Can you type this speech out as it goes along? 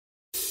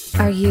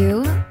Are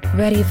you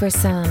ready for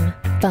some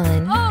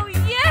fun? Oh,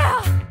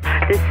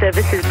 yeah! This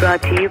service is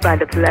brought to you by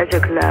the Pleasure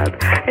Club.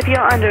 If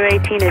you're under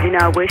 18 and do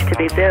not wish to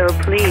be billed,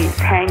 please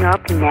hang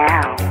up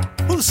now.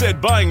 Who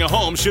said buying a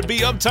home should be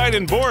uptight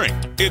and boring?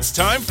 It's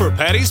time for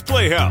Patty's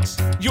Playhouse,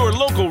 your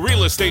local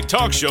real estate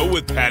talk show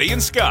with Patty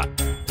and Scott.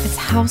 It's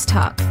house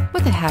talk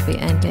with a happy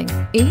ending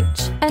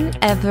each and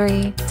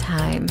every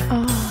time.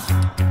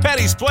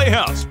 Patty's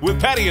Playhouse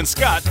with Patty and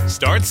Scott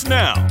starts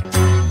now.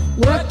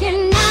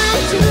 Working 9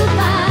 to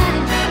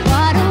 5,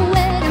 what a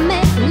way to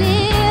make a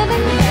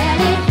living.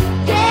 Barely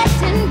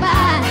getting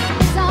by,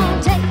 it's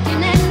all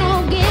taking and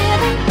no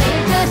giving. They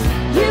just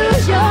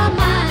use your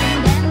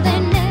mind and they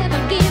never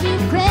give you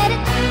credit.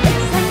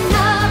 It's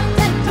enough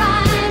to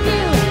drive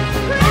you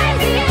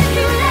crazy if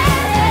you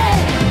let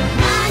it.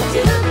 9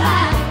 to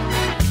 5.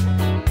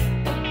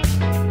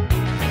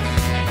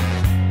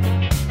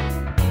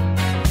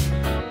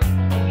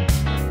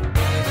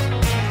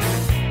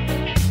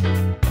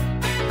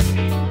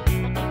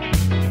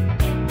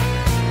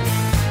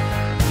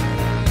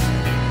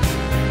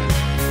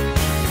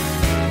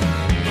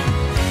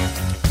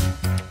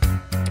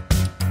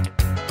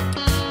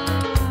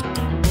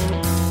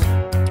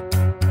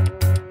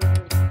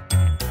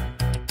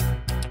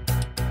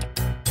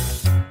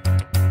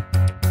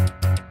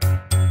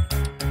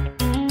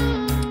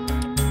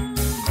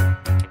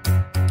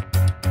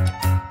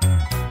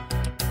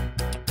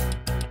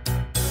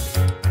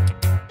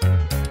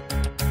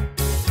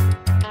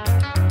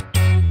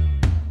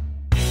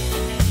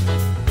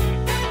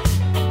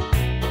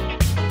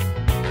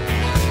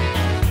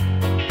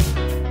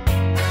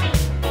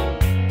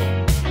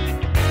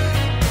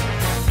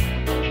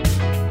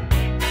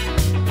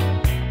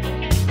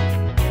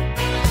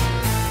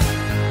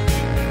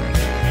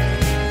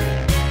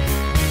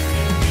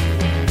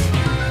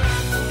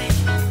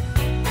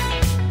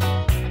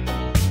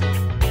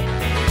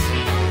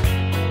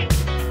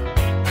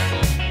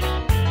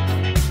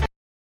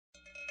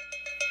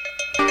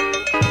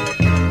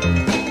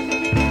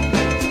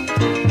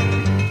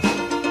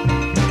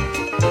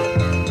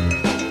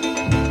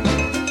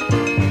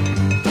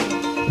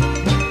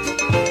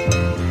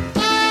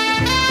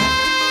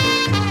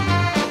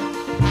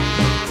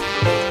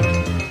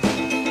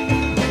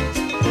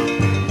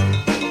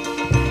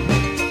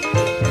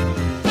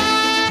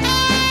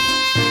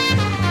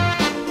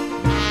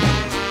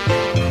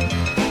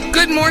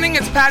 Good morning,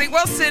 it's Patty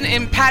Wilson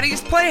in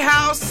Patty's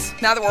Playhouse.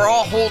 Now that we're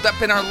all holed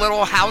up in our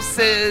little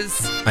houses.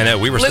 I know,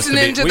 we were supposed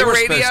listening to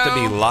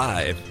be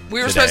live.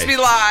 We were supposed to be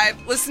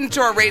live. Listen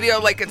to our radio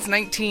like it's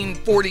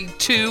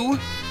 1942.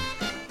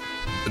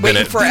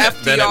 Waiting for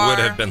FDR. Then it would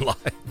have been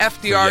live.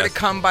 FDR to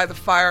come by the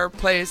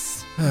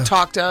fireplace and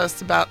talk to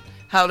us about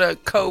how to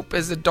cope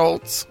as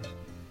adults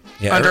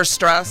under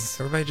stress.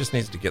 Everybody just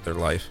needs to get their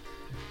life.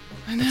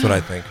 I know. That's what I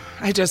think.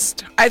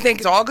 I think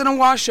it's all going to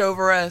wash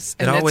over us,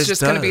 and It it's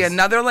just going to be does.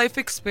 another life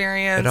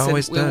experience. It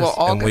always and does. We will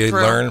all and get we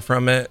through learn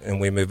from it, and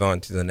we move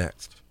on to the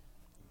next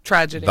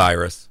tragedy.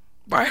 Virus.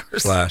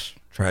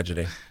 /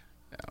 tragedy.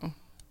 No.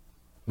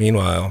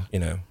 Meanwhile,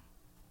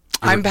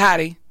 I'm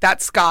Patty.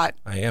 That's Scott.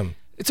 I am.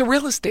 It's a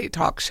real estate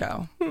talk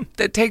show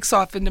that takes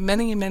off into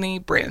many, many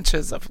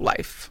branches of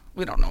life.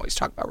 We don't always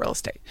talk about real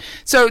estate.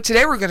 So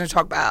today we're going to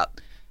talk about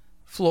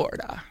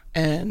Florida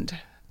and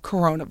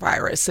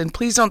coronavirus. And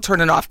please don't turn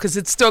it off because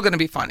it's still going to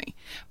be funny.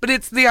 But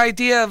it's the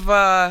idea of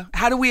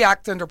how do we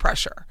act under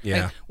pressure?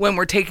 Yeah. Like when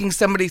we're taking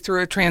somebody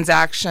through a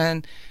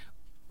transaction,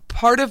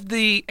 part of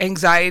the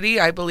anxiety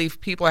I believe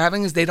people are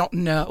having is they don't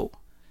know.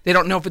 They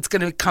don't know if it's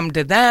going to come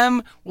to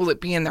them. Will it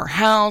be in their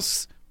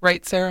house?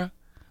 Right, Sarah?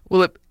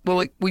 Will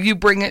you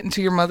bring it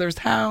into your mother's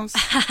house?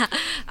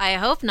 I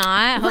hope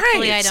not.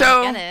 Hopefully I don't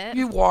so get it.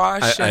 You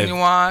wash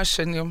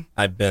and you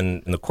I've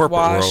been in the corporate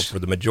world for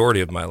the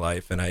majority of my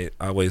life, and I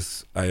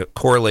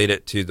correlate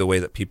it to the way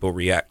that people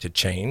react to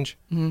change.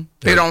 Mm-hmm.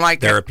 They don't like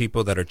it. There are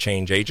people that are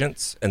change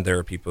agents, and there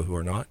are people who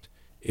are not.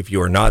 If you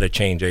are not a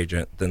change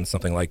agent, then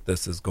something like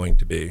this is going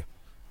to be,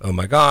 oh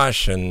my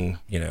gosh, and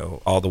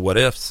all the what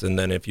ifs. And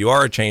then if you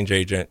are a change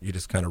agent, you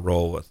just kind of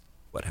roll with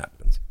what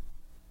happens.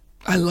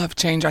 I love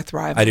change. I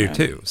thrive. I do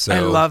too. So I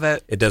love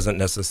it. It doesn't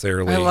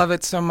necessarily. I love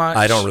it so much.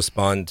 I don't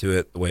respond to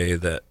it the way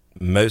that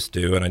most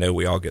do, and I know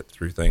we all get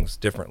through things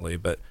differently.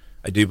 But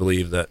I do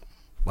believe that,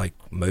 like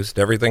most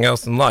everything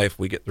else in life,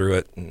 we get through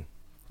it and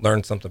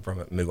learn something from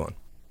it and move on.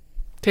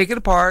 Take it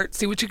apart.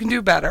 See what you can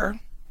do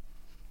better.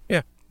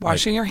 Yeah,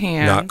 washing your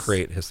hands. Not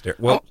create hysteria.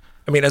 Well,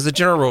 I mean, as a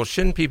general rule,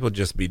 shouldn't people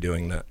just be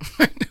doing that?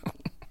 I know.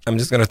 I'm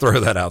just going to throw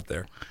that out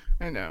there.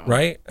 I know.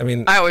 Right? I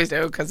mean, I always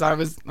do because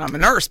I'm a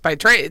nurse by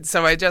trade,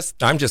 so I'm just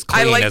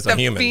clean like as a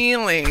human.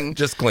 Feeling.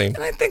 Just clean.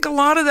 And I think a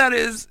lot of that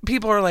is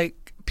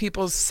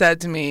people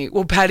said to me,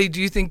 "Well, Patty,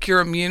 do you think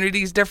your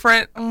immunity is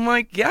different?" I'm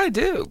like, "Yeah, I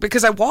do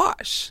because I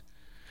wash."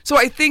 So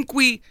I think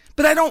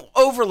but I don't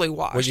overly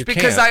wash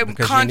because I'm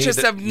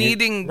conscious of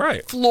needing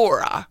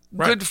flora,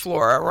 good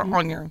flora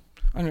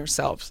on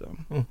yourself. So.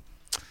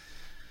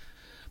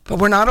 But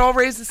we're not all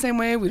raised the same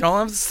way. We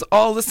don't have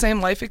all the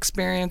same life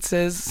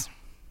experiences.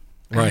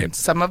 Right. And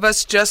some of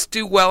us just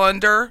do well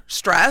under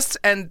stress,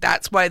 and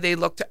that's why they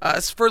look to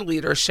us for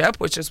leadership,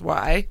 which is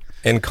why.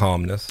 And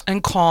calmness.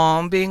 And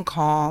calm, being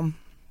calm.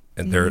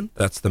 And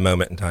that's the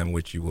moment in time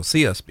which you will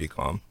see us be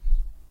calm.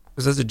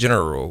 Because as a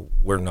general rule,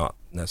 we're not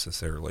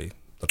necessarily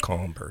the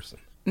calm person.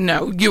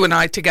 No, you and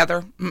I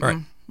together. Right.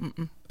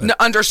 No,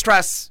 under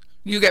stress,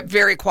 you get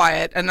very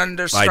quiet, and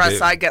under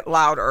stress, I get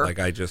louder.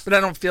 But I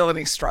don't feel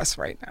any stress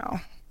right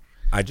now.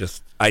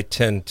 I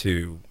tend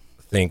to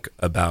think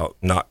about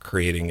not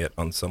creating it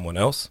on someone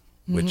else,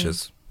 which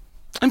is...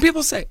 And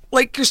people say,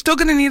 like, you're still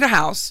going to need a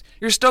house.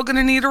 You're still going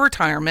to need a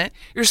retirement.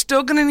 You're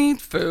still going to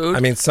need food. I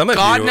mean, some of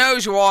God you...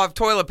 knows you all have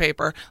toilet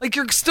paper. Like,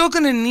 you're still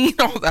going to need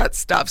all that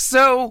stuff.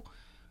 So...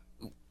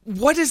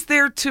 what is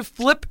there to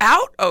flip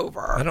out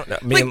over? I don't know.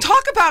 I mean, like,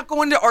 talk about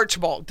going to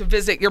Archibald to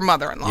visit your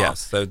mother-in-law. Yes.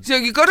 So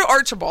you go to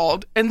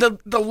Archibald, and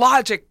the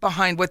logic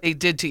behind what they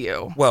did to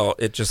you. Well,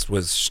 it just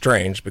was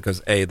strange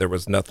because, A, there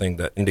was nothing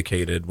that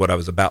indicated what I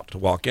was about to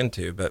walk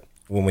into. But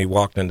when we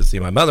walked in to see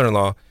my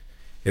mother-in-law,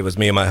 it was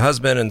me and my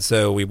husband, and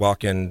so we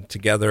walk in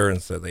together,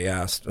 and so they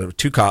asked, there were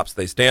two cops,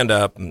 they stand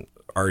up, and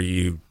are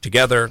you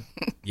together?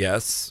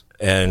 Yes.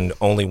 And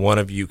only one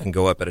of you can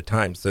go up at a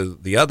time. So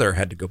the other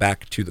had to go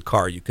back to the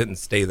car. You couldn't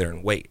stay there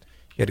and wait.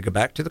 You had to go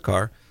back to the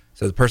car.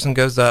 So the person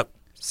goes up,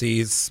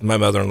 sees my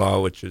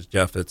mother-in-law, which is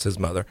Jeff, it's his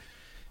mother.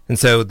 And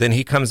so then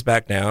he comes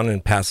back down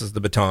and passes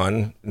the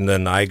baton. And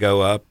then I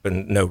go up,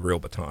 and no real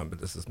baton, but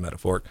this is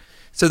metaphoric.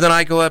 So then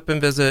I go up and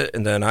visit,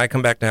 and then I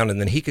come back down,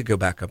 and then he could go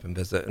back up and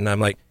visit. And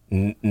I'm like,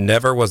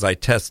 never was I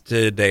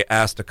tested. They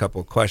asked a couple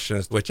of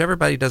questions, which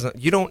everybody doesn't,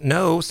 you don't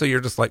know. So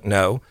you're just like,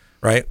 no,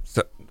 right?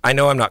 So I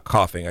know I'm not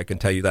coughing, I can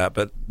tell you that,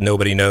 but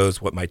nobody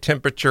knows what my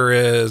temperature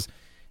is.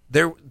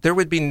 There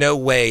would be no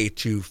way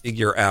to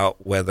figure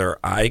out whether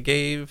I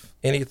gave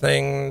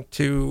anything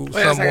to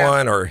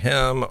someone or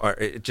him, or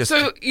it just.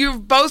 So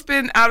you've both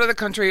been out of the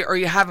country, or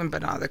you haven't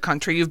been out of the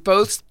country. You've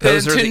both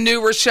been to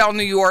New Rochelle,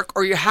 New York,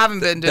 or you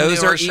haven't been to New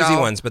Rochelle. Those are easy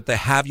ones, but the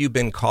have you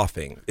been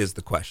coughing is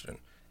the question.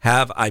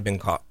 Have I been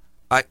coughing?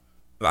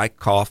 I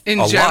cough in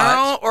a general,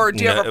 lot. Or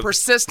do you have a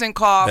persistent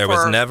cough? There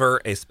was never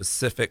a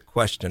specific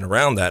question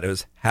around that. It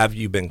was, have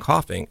you been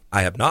coughing?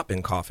 I have not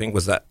been coughing.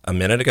 Was that a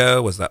minute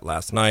ago? Was that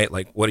last night?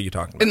 Like, what are you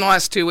talking about? In the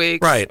last 2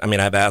 weeks. Right. I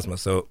mean, I have asthma,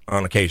 so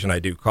on occasion I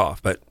do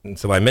cough. And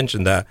so I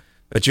mentioned that.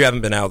 But you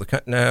haven't been out of the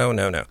country?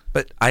 No.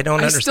 But I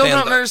don't understand. I still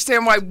don't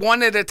understand why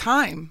one at a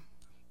time.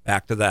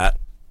 Back to that.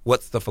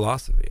 What's the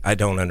philosophy? I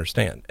don't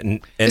understand.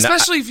 And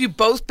especially if you've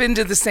both been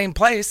to the same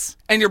place,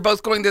 and you're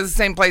both going to the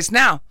same place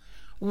now.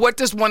 What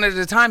does one at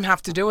a time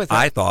have to do with it?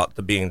 I thought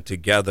the being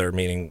together,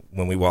 meaning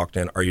when we walked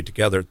in, are you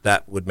together,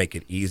 that would make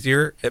it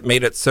easier. It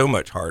made it so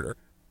much harder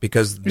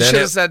because then you should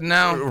have said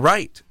no.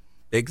 Right.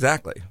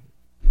 Exactly.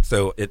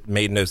 So it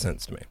made no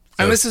sense to me.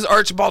 So, and this is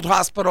Archibald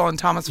Hospital in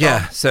Thomasville.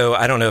 Yeah. So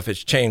I don't know if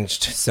it's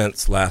changed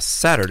since last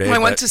Saturday. I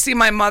went to see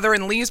my mother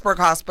in Leesburg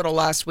Hospital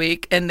last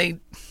week, and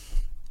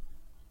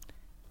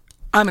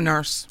I'm a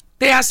nurse.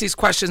 They asked these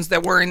questions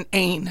that were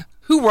inane.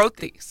 Who wrote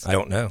these? I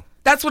don't know.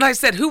 That's what I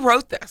said. Who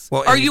wrote this?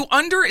 Well, are you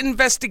under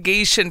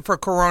investigation for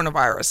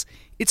coronavirus?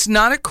 It's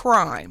not a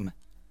crime.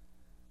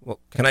 Well,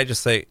 can I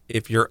just say,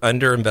 if you're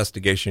under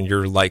investigation,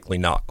 you're likely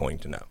not going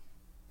to know.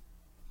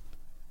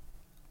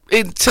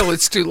 Until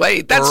it's too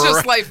late. That's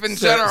just life in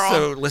general.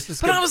 So let's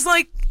just I was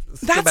like,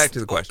 go back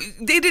to the question.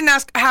 They didn't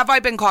ask, have I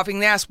been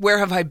coughing? They asked, where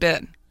have I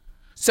been?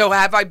 So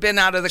have I been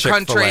out of the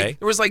country?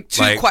 There was like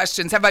two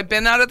questions. Have I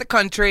been out of the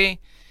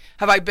country?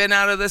 Have I been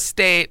out of the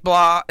state?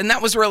 Blah. And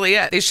that was really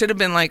it. They should have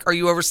been like, are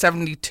you over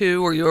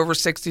 72? Are you over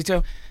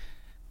 62?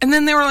 And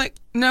then they were like,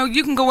 no,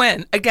 you can go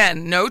in.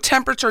 Again, no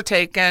temperature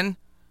taken,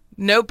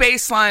 no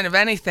baseline of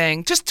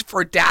anything, just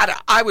for data.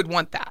 I would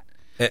want that.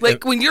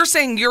 Like when you're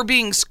saying you're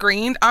being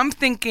screened, I'm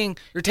thinking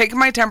you're taking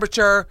my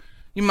temperature.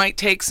 You might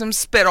take some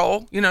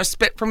spittle,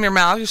 spit from your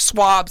mouth, you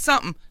swab,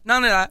 something.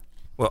 None of that.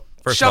 Well,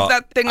 first shove of all,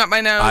 that thing up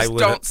my nose.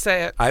 Don't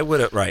say it. I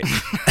would have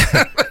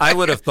I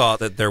would have thought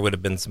that there would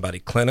have been somebody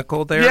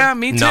clinical there. Yeah,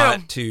 me too.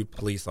 Not two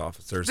police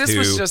officers. This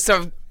was just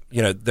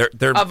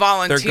they're a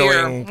volunteer,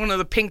 they're going one of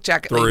the pink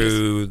jacket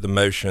through ladies. The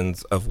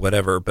motions of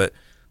whatever. But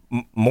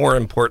more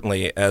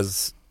importantly,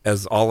 as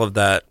all of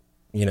that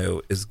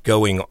is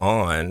going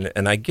on,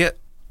 and I get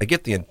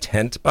the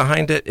intent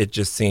behind it. It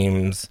just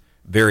seems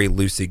very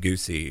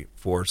loosey-goosey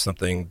for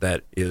something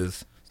that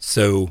is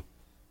so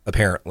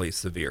apparently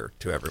severe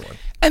to everyone.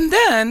 And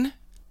then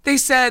they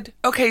said,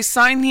 okay,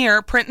 sign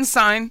here, print and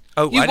sign.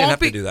 Oh, I didn't have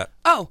to do that.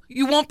 Oh,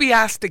 you won't be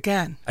asked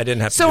again. I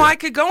didn't have to do that. So I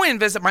could go in,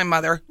 visit my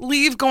mother,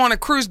 leave, go on a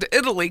cruise to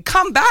Italy,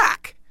 come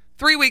back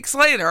 3 weeks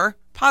later,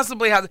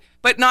 possibly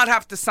but not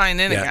have to sign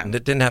in again. Yeah,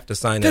 it didn't have to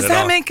sign Does in at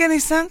all. Does that make any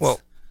sense? Well,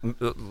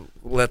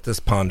 let this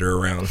ponder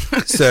around.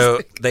 So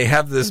they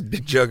have this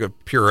big jug of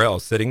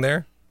Purell sitting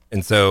there.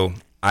 And so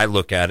I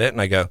look at it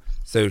and I go,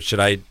 so should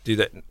I do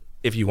that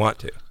if you want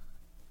to?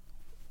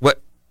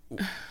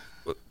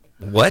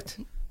 What?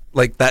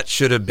 Like that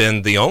should have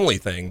been the only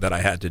thing that I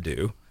had to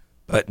do.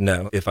 But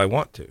no, if I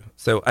want to.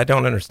 So I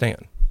don't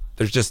understand.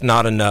 There's just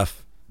not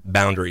enough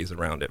boundaries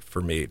around it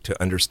for me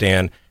to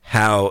understand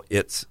how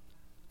it's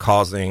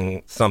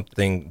causing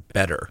something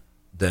better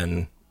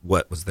than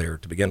what was there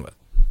to begin with.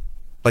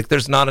 Like,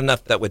 there's not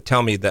enough that would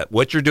tell me that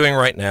what you're doing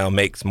right now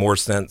makes more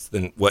sense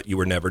than what you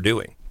were never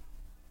doing.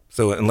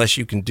 So unless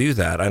you can do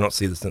that, I don't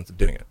see the sense of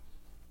doing it.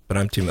 But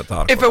I'm too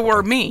methodical. If it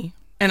were me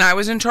and I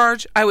was in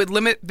charge, I would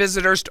limit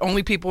visitors to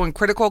only people in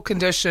critical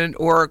condition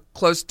or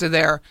close to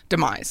their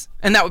demise.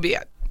 And that would be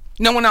it.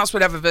 No one else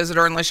would have a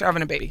visitor unless you're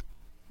having a baby.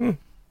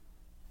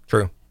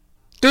 True.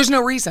 There's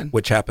no reason.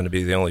 Which happened to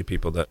be the only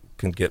people that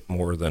can get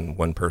more than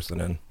one person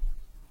in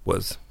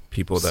was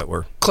people that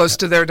were close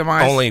to their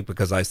demise. Only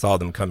because I saw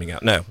them coming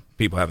out. No,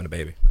 people having a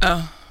baby.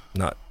 Oh.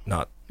 Not.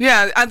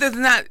 Yeah, other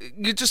than that,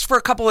 you just for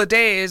a couple of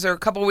days or a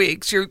couple of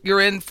weeks, you're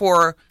in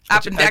for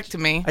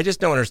appendectomy. I just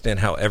don't understand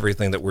how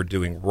everything that we're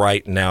doing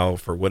right now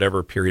for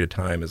whatever period of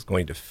time is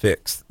going to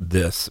fix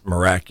this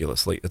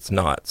miraculously. It's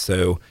not.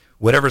 So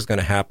whatever's going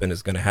to happen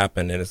is going to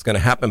happen, and it's going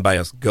to happen by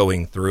us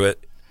going through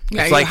it.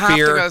 Yeah, it's like have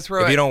fear. To go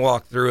through if it. you don't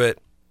walk through it,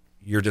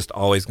 you're just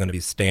always going to be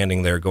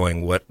standing there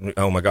going, "What?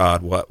 Oh my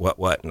God!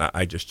 What?" And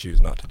I just choose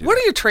not to do. What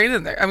that. are you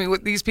training there? I mean,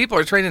 these people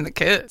are training the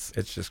kids.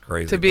 It's just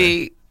crazy to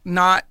be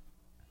not.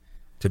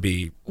 To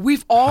be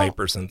We've all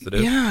hypersensitive.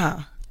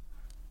 Yeah.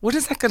 What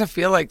is that going to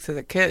feel like to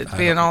the kids,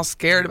 being all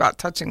scared about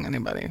touching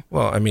anybody?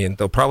 Well, I mean,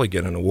 they'll probably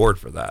get an award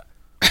for that.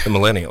 The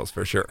millennials,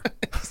 for sure.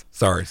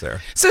 Sorry, Sarah.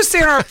 So,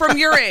 Sarah, from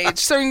your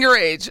age,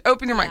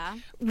 open your mic.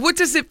 What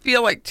does it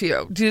feel like to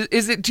you? Do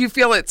you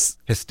feel it's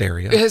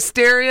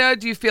hysteria?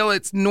 Do you feel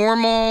it's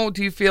normal?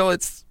 Do you feel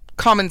it's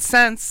common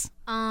sense?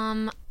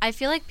 I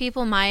feel like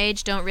people my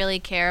age don't really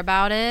care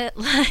about it.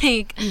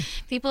 Like,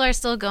 people are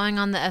still going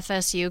on the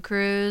FSU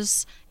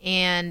cruise,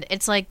 and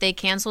it's like they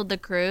canceled the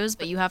cruise,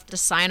 but you have to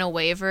sign a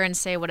waiver and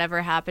say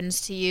whatever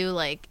happens to you,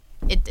 like,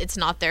 it's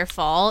not their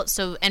fault.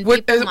 So, and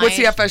what's the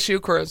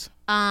FSU cruise?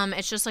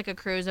 It's just like a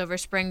cruise over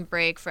spring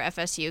break for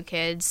FSU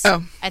kids.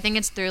 Oh. I think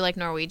it's through like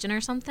Norwegian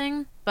or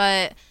something,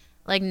 but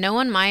like no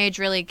one my age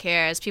really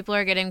cares. People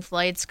are getting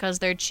flights because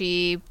they're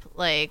cheap.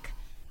 Like,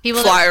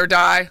 people fly or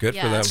die. Good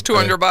for them. It's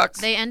 $200.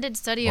 They ended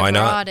study Why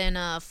abroad not?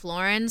 in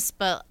Florence,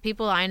 but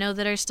people I know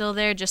that are still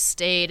there just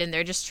stayed, and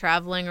they're just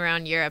traveling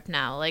around Europe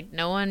now. Like,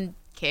 no one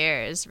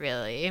cares,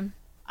 really.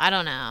 I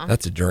don't know.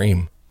 That's a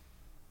dream.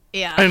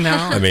 Yeah. I know.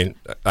 I mean,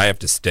 I have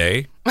to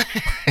stay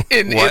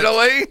in What?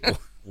 Italy.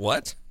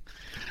 What?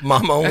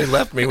 Mama only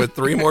left me with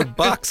 $3 more.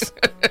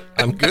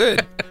 I'm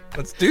good.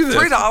 Let's do this.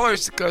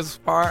 $3 goes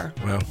far.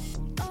 Well,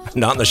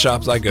 not in the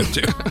shops I go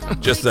to.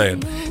 Just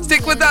saying.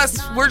 Stick with us.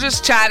 We're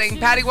just chatting.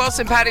 Patty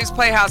Wilson, Patty's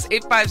Playhouse,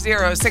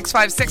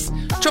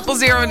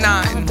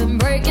 850-656-0009. Been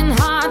breaking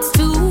hearts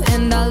too,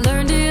 and I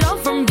learned it all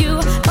from you.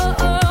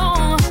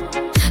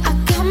 I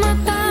got my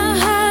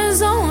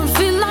thighs on,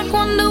 feel like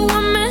Wonder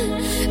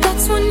Woman.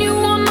 That's when you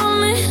want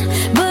only,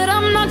 but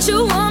I'm not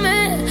your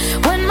woman.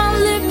 When my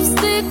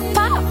lipstick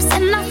pops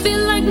and I feel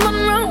like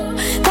Monroe,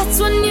 that's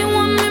when you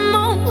want me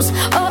most.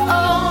 I'm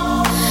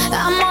all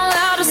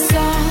out of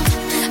salt.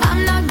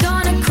 I'm not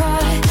gonna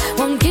cry.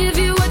 Won't give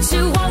you what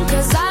you want,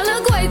 'cause I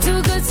look way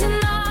too good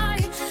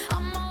tonight.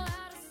 I'm all out of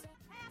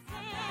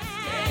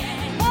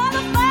for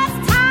the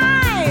first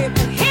time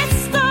in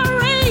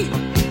history,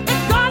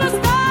 it's gonna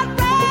start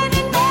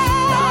raining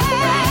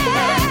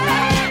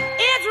men.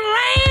 It's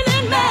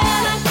raining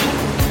men.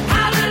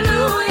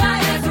 Hallelujah,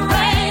 it's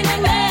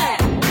raining men.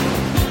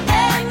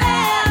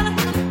 Amen.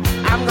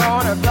 I'm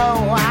gonna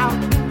go out.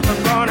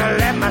 I'm gonna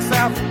let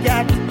myself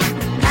get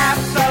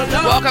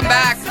absolutely. Welcome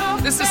back.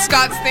 This is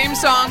Scott's theme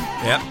song.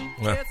 Yep.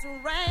 Well, It's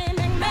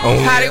raining men.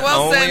 Patty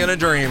Wilson. Only in a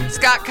dream.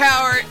 Scott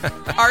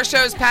Cowart. Our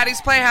show is Patty's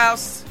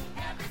Playhouse.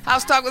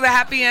 House Talk with a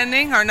happy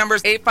ending. Our number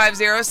is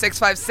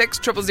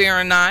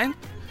 850-656-0009.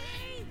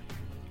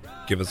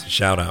 Give us a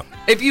shout out.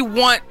 If you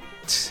want,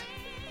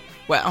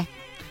 well,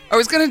 I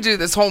was going to do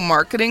this whole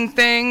marketing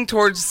thing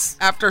towards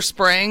after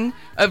spring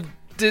of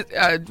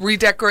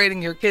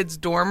redecorating your kid's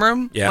dorm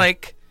room. Yeah.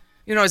 Like,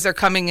 as they're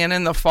coming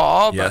in the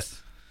fall.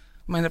 Yes.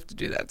 But might have to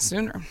do that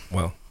sooner.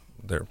 Well,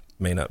 there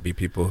may not be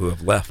people who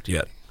have left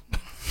yet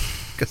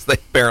because they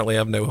apparently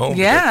have no home.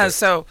 Yeah,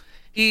 so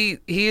he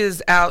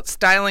is out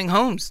styling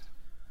homes.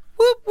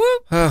 Whoop,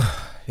 whoop.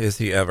 Is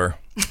he ever?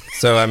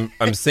 So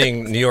I'm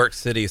seeing New York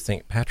City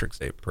St. Patrick's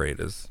Day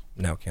parade is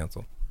now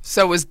canceled.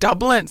 So is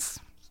Dublin's.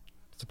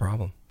 It's a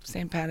problem.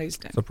 St. Patty's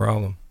Day. It's a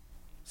problem.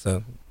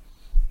 So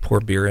poor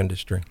beer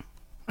industry.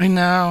 I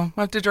know.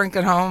 I have to drink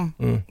at home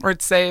where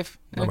it's safe.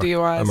 No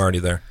DUIs. I'm already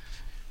there.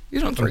 You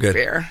don't I'm drink good.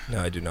 beer.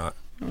 No, I do not.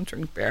 I don't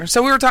drink beer.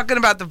 So we were talking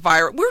about the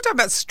virus. We were talking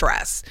about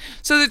stress.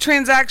 So the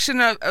transaction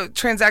of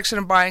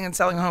buying and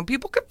selling a home,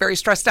 people get very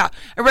stressed out.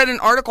 I read an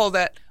article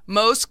that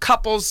most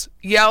couples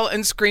yell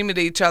and scream at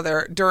each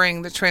other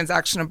during the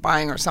transaction of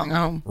buying or selling a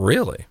home.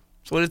 Really?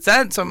 That's what it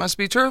said, so it must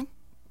be true.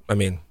 I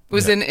mean, It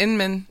was in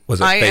Inman.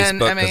 Was it Facebook?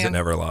 INMAN. Because it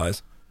never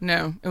lies.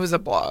 No, it was a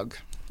blog.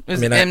 It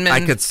was I mean, Inman.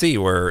 I could see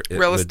where it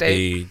Real would estate.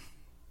 be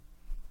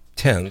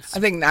tense. I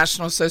think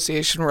National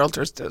Association of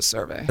Realtors did a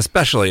survey.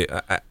 Especially,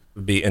 it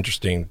would be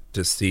interesting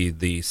to see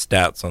the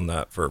stats on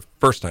that for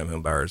first-time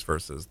home buyers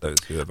versus those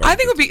who have. I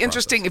think it would be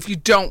interesting if you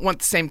don't want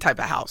the same type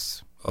of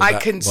house. I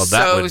can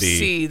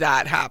see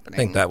that happening.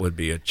 I think that would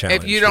be a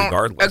challenge. If you don't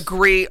regardless.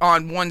 agree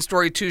on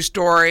 1-story,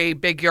 2-story,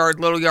 big yard,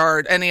 little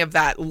yard, any of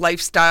that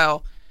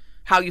lifestyle,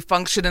 how you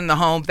function in the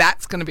home,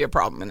 that's going to be a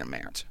problem in a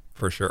marriage.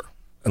 For sure.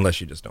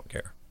 Unless you just don't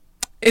care.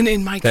 And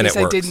in my Then case, it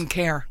I works. didn't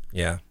care.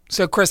 Yeah.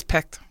 So Chris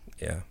picked.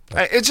 Yeah.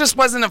 It just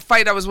wasn't a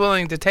fight I was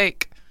willing to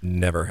take.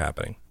 Never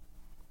happening.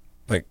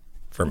 Like,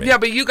 for me. Yeah,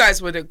 but you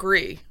guys would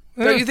agree.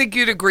 Don't you think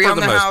you'd agree on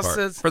the most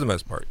houses? part. For the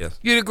most part, yes.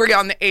 You'd agree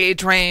on the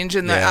age range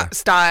and the Yeah.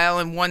 style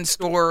and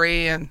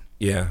 1-story and...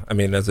 Yeah. I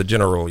mean, as a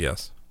general rule,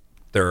 yes.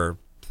 There are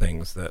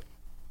things that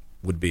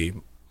would be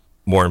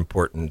more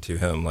important to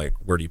him, like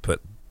where do you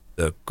put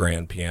the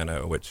grand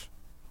piano, which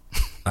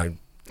I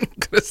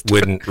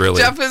wouldn't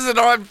really. Jeff isn't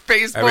on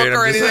Facebook I'm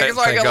or just anything, saying,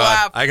 so I thank can God,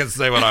 laugh. I can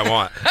say what I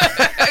want.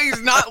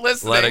 He's not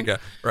listening. Let it go.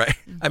 Right.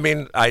 I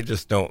mean, I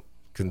just don't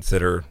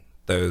consider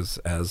those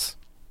as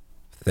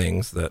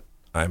things that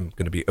I'm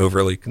going to be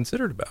overly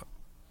considered about.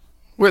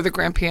 Where the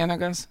grand piano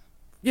goes?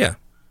 Yeah,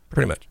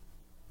 pretty much.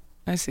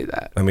 I see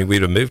that. I mean,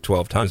 we'd have moved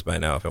 12 times by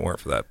now if it weren't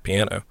for that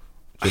piano.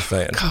 Just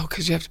saying. Oh,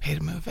 because you have to pay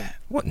to move it.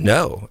 What?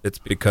 No, it's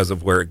because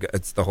of where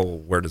it's the whole,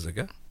 where does it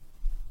go?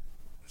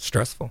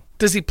 Stressful.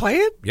 Does he play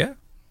it? Yeah.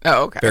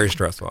 Oh, okay. Very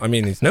stressful. I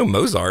mean, he's no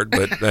Mozart,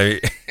 but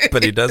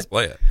but he does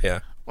play it.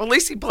 Yeah. Well, at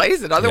least he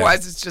plays it.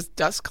 Otherwise, it's just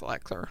dust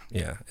collector.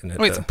 Yeah. And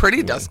It's a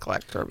pretty dust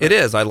collector. It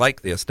is. I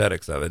like the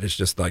aesthetics of it. It's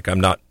just like I'm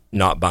not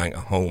buying a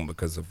home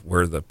because of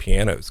where the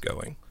piano's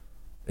going.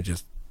 It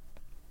just,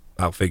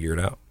 I'll figure it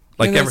out.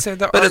 Like And they say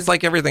the but art- it's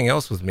like everything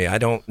else with me. I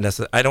don't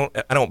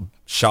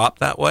shop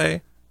that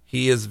way.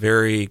 He is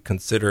very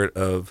considerate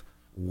of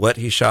what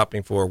he's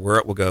shopping for, where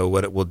it will go,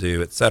 what it will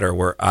do, etc.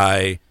 Where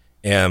I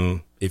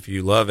am, if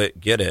you love it,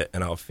 get it,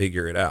 and I'll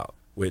figure it out.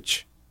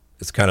 Which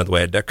is kind of the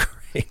way I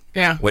decorate.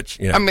 Yeah. Which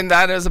I mean,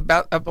 that is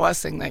about a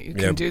blessing that you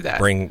can do that.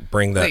 Bring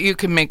that. That you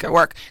can make it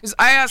work. 'Cause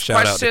I ask Shout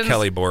out questions to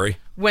Kelly Borey.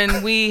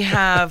 when we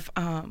have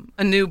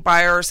a new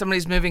buyer or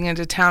somebody's moving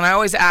into town. I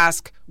always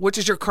ask, what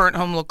does your current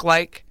home look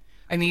like?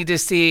 I need to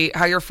see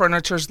how your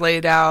furniture's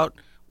laid out.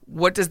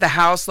 What does the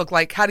house look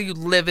like? How do you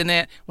live in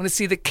it? I want to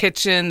see the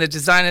kitchen, the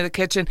design of the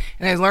kitchen.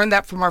 And I learned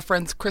that from our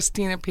friends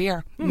Christina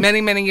Pierre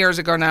many, many years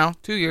ago now,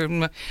 2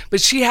 years.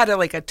 But she had a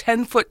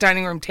 10-foot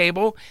dining room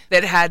table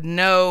that had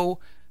no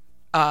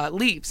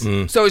leaves.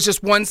 So it was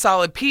just one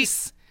solid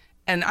piece.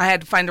 And I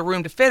had to find a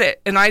room to fit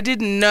it. And I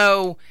didn't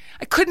know,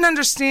 I couldn't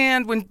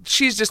understand when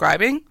she's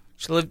describing.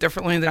 She lived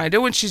differently than I do.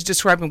 When she's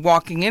describing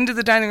walking into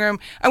the dining room,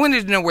 I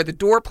wanted to know where the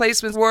door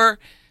placements were.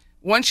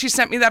 Once she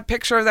sent me that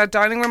picture of that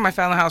dining room, I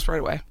found the house right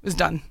away. It was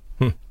done.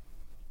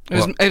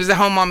 It was a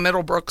home on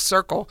Middlebrook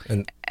Circle.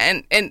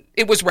 And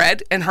it was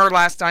red, and her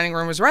last dining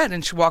room was red.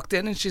 And she walked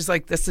in, and she's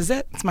like, this is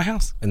it. It's my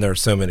house. And there are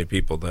so many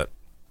people that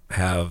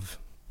have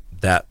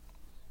that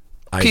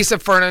Piece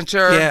of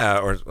furniture. Yeah,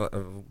 or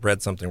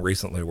read something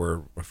recently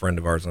where a friend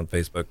of ours on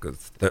Facebook,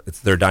 it's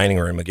their dining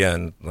room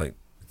again. Like,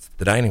 it's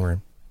the dining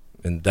room.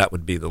 And that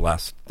would be the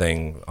last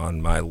thing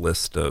on my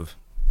list of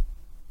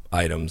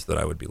items that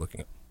I would be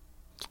looking at.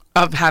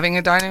 Of having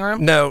a dining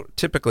room? No,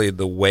 typically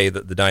the way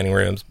that the dining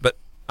rooms, but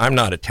I'm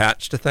not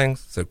attached to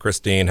things. So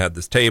Christine had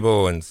this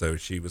table, and so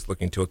she was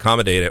looking to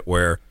accommodate it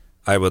where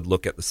I would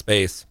look at the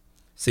space,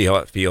 see how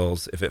it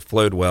feels, if it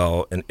flowed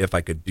well, and if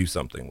I could do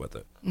something with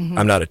it. Mm-hmm.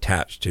 I'm not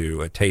attached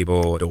to a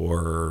table, a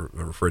door,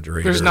 a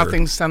refrigerator. There's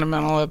nothing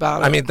sentimental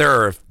about it. I mean, there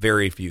are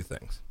very few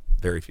things.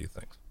 Very few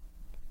things.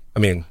 I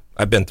mean,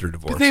 I've been through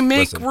divorce. But they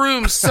make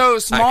rooms so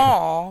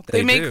small.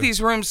 They make do. these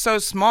rooms so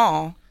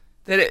small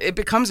that it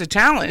becomes a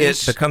challenge.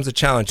 It becomes a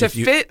challenge to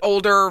fit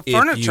older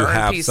furniture if you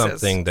have and pieces.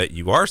 something that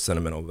you are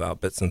sentimental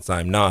about. But since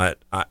I'm not,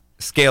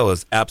 scale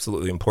is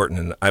absolutely important,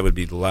 and I would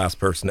be the last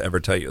person to ever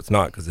tell you it's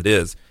not, because it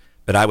is.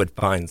 But I would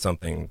find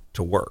something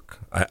to work.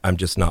 I'm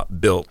just not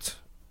built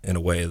in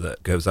a way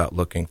that goes out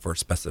looking for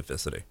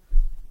specificity.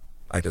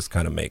 I just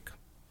kind of make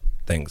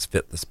things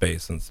fit the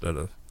space instead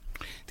of.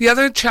 The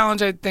other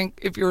challenge, I think,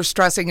 if you're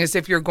stressing, is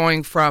if you're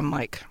going from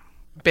like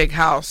big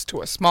house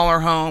to a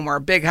smaller home or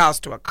a big house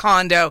to a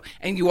condo,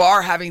 and you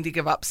are having to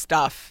give up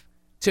stuff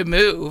to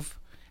move.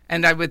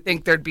 And I would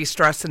think there'd be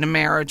stress in a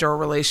marriage or a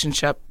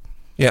relationship.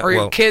 Yeah, or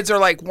your kids are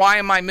like, why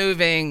am I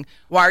moving?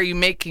 Why are you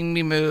making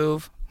me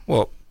move?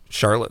 Well,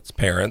 Charlotte's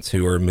parents,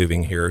 who are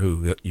moving here,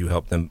 who you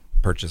helped them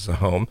purchase a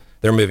home,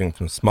 they're moving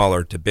from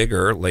smaller to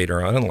bigger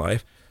later on in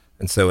life.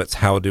 And so it's,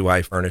 how do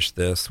I furnish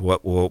this?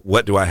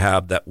 What do I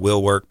have that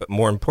will work? But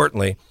more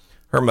importantly,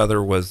 her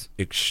mother was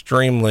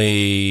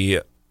extremely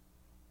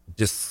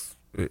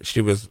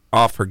she was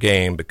off her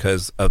game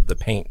because of the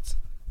paint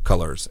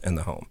colors in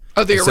the home.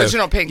 Oh, the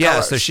original paint colors.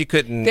 Yeah, so she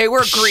couldn't. They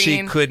were green.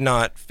 She could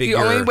not figure.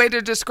 The only way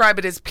to describe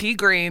it is pea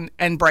green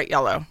and bright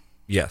yellow.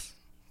 Yes.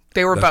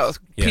 They were both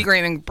yeah. pea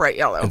green and bright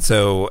yellow. And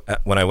so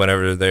when I went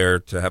over there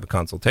to have a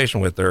consultation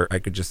with her, I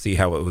could just see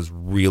how it was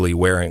really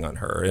wearing on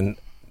her. And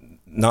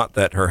not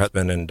that her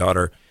husband and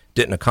daughter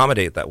didn't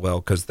accommodate that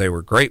well, because they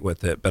were great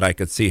with it, but I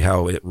could see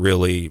how it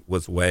really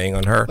was weighing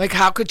on her. Like,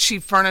 how could she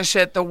furnish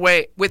it the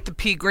way with the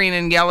pea green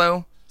and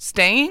yellow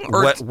staying?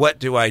 Or what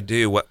do I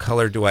do? What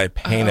color do I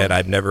paint it?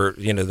 I've never,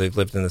 they've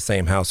lived in the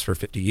same house for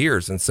 50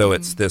 years. And so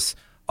it's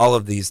all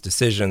of these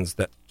decisions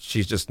that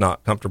she's just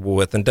not comfortable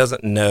with and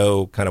doesn't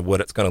know kind of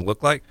what it's going to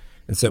look like.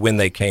 And so when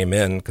they came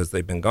in, because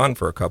they've been gone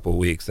for a couple of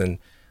weeks, and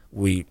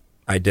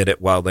I did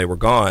it while they were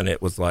gone,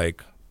 it was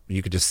like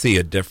you could just see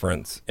a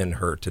difference in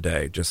her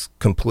today, just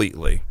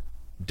completely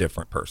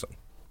different person.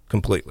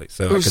 Completely.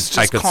 So it was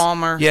just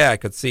calmer. Yeah, I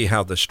could see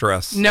how the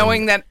stress,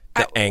 knowing that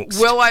the angst.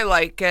 Will I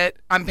like it?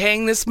 I'm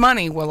paying this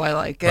money. Will I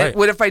like it? Right.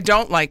 What if I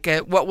don't like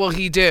it? What will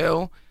he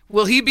do?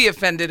 Will he be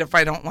offended if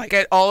I don't like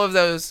it? All of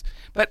those.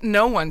 But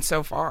no one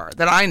so far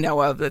that I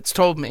know of that's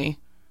told me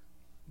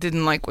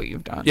didn't like what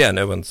you've done. Yeah,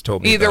 no one's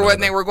told me. Either when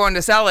they were going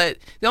to sell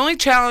it. The only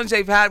challenge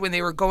they've had when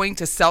they were going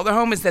to sell their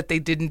home is that they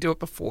didn't do it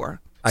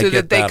before. So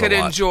that they could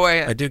enjoy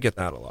it. I do get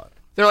that a lot.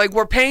 They're like,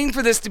 we're paying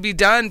for this to be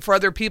done for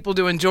other people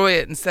to enjoy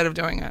it instead of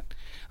doing it.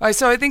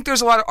 So I think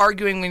there's a lot of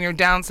arguing when you're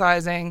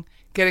downsizing,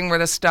 getting rid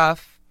of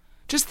stuff.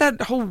 Just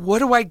that whole, what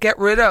do I get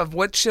rid of?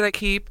 What should I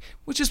keep?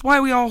 Which is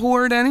why we all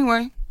hoard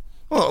anyway.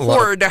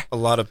 Well, a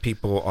lot of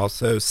people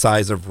also,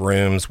 size of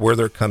rooms, where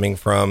they're coming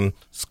from,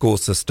 school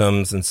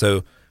systems. And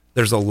so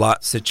there's a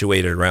lot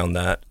situated around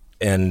that.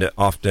 And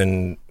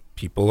often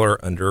people are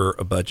under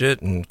a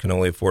budget and can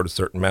only afford a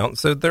certain amount.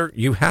 So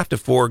you have to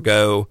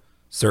forego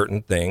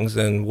certain things,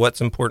 and what's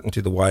important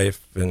to the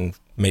wife and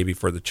maybe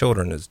for the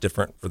children is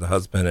different for the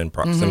husband, and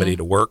proximity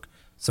to work.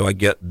 So I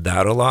get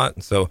that a lot.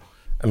 And so,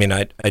 I mean,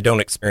 I don't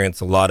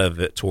experience a lot of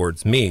it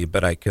towards me,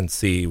 but I can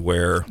see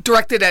where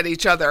directed at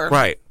each other.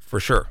 Right. For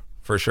sure,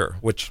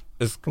 which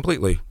is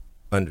completely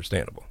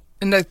understandable.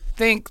 And I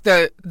think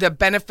the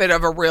benefit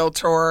of a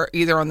realtor,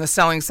 either on the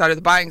selling side or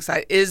the buying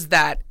side, is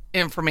that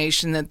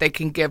information that they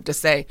can give to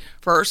say,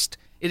 first,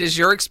 it is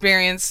your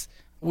experience.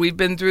 We've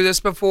been through this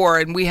before,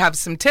 and we have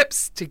some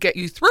tips to get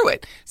you through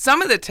it.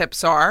 Some of the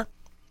tips are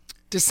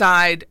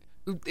decide.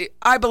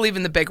 I believe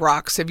in the big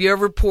rocks. Have you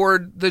ever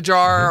poured the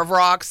jar of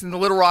rocks and the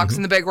little rocks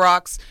and the big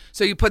rocks?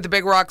 So you put the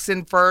big rocks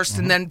in first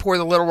and then pour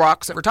the little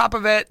rocks over top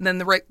of it, and then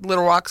the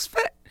little rocks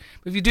fit.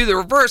 But if you do the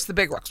reverse, the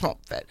big rocks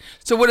won't fit.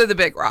 So what are the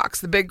big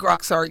rocks? The big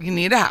rocks are, you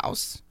need a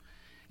house,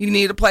 you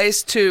need a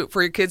place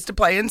for your kids to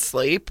play and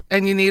sleep,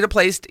 and you need a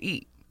place to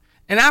eat.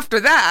 And after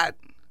that,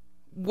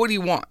 what do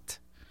you want?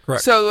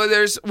 Correct. So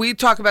we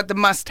talk about the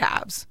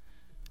must-haves.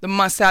 The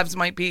must-haves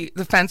might be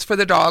the fence for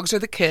the dogs or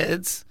the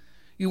kids.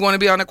 You want to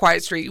be on a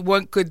quiet street. You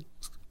want good.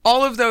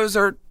 All of those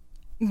are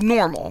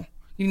normal.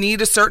 You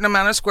need a certain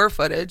amount of square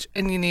footage,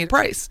 and you need a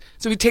price.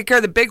 So we take care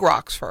of the big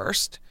rocks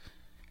first,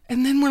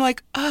 and then we're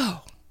like,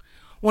 oh,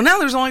 well, now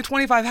there's only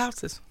 25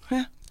 houses.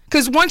 Yeah.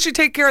 Because once you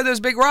take care of those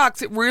big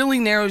rocks, it really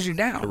narrows you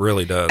down. It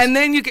really does. And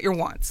then you get your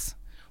wants.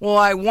 Well,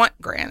 I want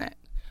granite.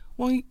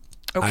 Well,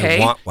 okay.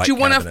 I want white do you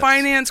want to cabinets.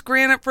 finance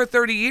granite for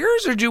 30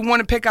 years, or do you want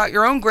to pick out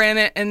your own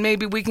granite and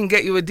maybe we can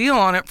get you a deal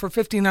on it for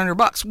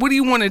 $1,500? What do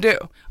you want to do?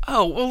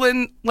 Oh, well,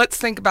 then let's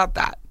think about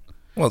that.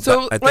 Well,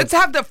 so let's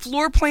have the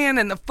floor plan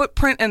and the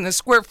footprint and the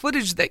square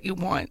footage that you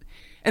want,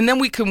 and then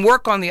we can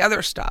work on the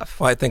other stuff.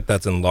 Well, I think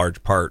that's in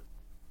large part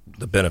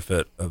the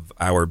benefit of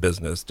our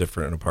business,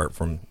 different and apart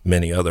from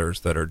many others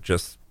that are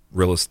just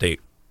real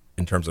estate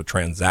in terms of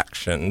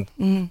transaction,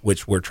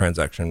 which we're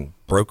transaction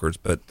brokers.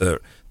 But the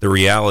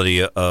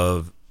reality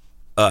of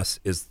us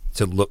is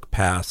to look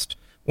past.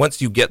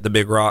 Once you get the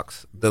big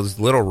rocks, those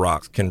little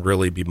rocks can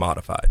really be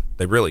modified.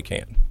 They really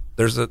can.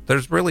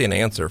 There's really an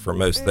answer for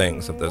most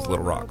things of those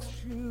little rocks.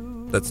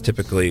 That's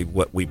typically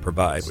what we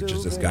provide, which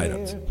is just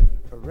guidance.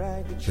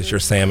 Is this your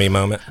Sammy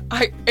moment?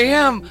 I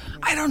am.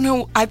 I don't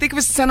know. I think it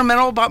was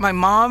sentimental about my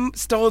mom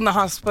still in the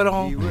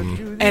hospital.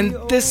 And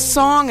this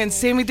song, and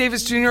Sammy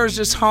Davis Jr. is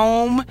just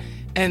home.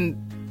 And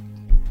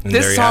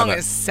this song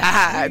is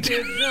sad.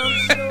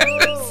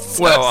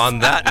 Well, on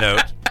that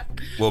note,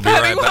 we'll be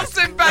Patty right back.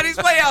 Wilson, Patty's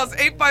Playhouse,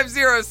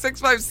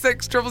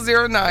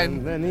 850-656-0009.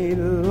 And then he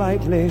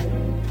lightly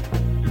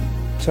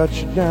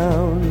touched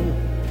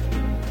down.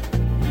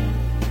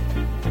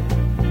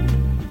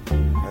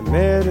 I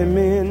met him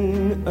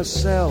in a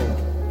cell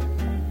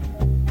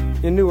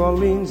in New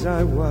Orleans.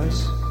 I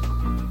was.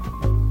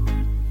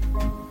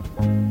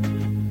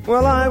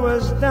 Well, I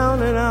was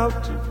down and out.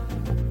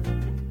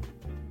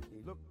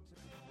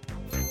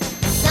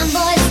 Some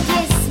boys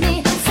kiss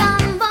me,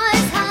 some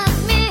boys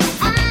hug me.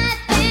 I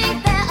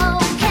think they're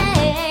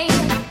okay.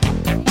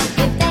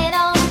 If they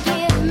don't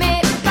give me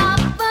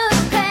proper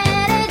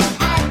credit,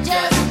 I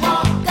just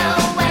walk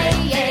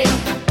away.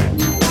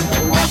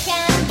 They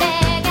can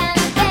beg and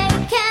they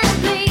can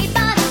plead,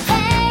 but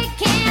they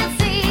can't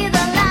see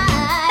the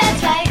light.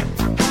 That's right.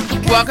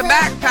 Welcome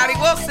back, Patty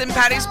Wilson,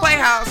 Patty's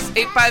Playhouse,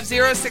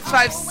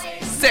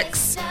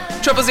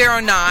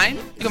 850-656-0009.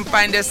 You can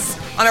find us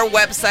on our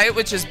website,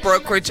 which is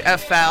Brokerage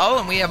FL,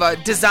 and we have a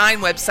design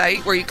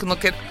website where you can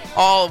look at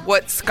all of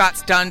what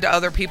Scott's done to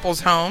other people's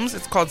homes.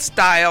 It's called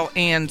Style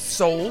and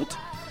Sold.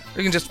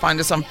 You can just find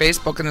us on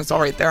Facebook, and it's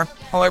all right there,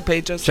 all our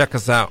pages. Check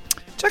us out.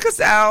 Check us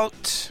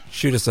out.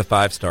 Shoot us a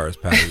 5 stars,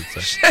 Patty would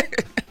say.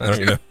 I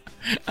don't know.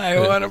 I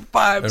want a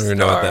 5-star. I don't even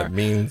know what that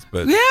means,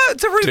 but yeah,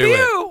 it's a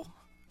review.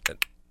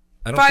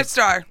 I don't 5 think-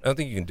 star. I don't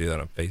think you can do that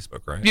on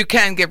Facebook, right? You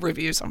can give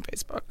reviews on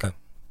Facebook.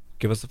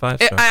 Give us a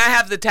 5 I star.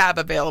 have the tab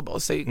available,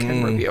 so you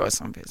can review us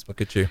on Facebook.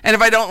 Look at you. And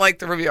if I don't like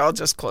the review, I'll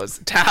just close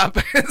the tab.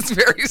 It's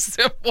very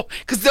simple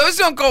because those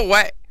don't go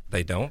away.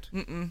 They don't?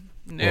 Nope.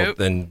 Well,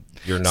 then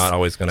you're not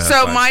always going to have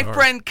So 5 my stars.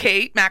 friend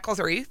Kate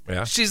McElthreath,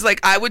 Yeah. she's like,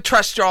 I would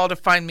trust y'all to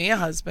find me a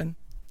husband.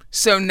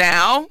 So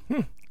now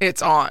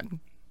it's on.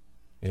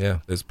 Yeah,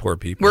 those poor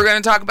people. We're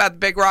going to talk about the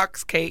big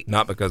rocks, Kate.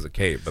 Not because of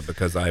Kate, but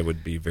because I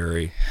would be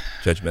very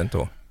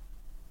judgmental.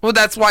 Well,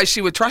 that's why she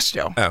would trust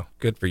you. Oh,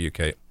 good for you,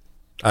 Kate.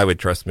 I would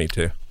trust me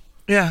too.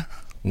 Yeah.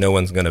 No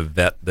one's going to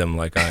vet them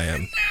like I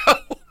am.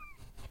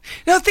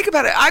 Now think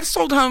about it. I've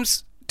sold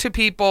homes to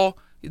people.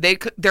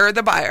 They're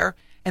the buyer,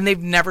 and they've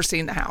never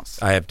seen the house.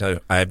 I have done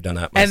that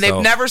myself. And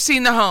they've never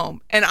seen the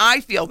home. And I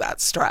feel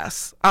that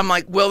stress. I'm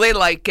like, will they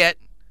like it?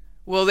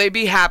 Will they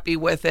be happy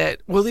with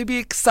it? Will they be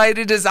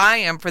excited as I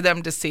am for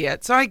them to see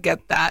it? So I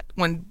get that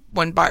when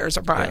buyers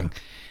are buying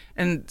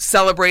and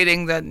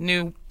celebrating the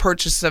new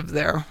purchase of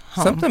their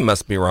home. Something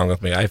must be wrong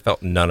with me. I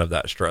felt none of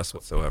that stress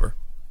whatsoever.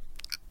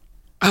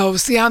 Oh,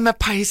 see, I'm a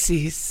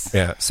Pisces.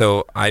 Yeah.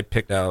 So I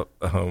picked out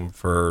a home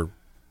for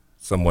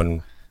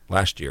someone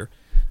last year.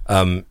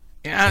 She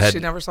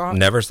never saw it.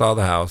 Never saw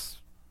the house.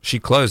 She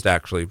closed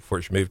actually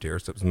before she moved here,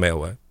 so it was a mail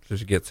away. So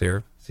she gets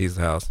here, sees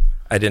the house.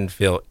 I didn't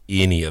feel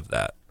any of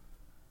that.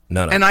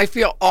 None of And it. I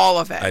feel all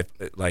of it.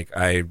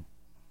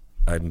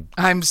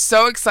 I'm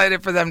so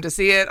excited for them to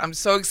see it. I'm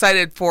so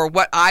excited for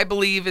what I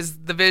believe is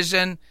the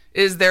vision,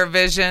 is their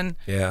vision.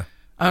 Yeah.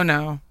 Oh,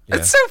 no. Yeah.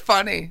 It's so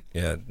funny.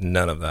 Yeah.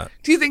 None of that.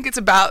 Do you think it's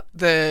about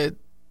the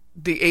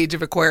age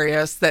of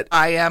Aquarius that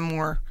I am,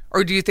 or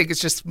do you think it's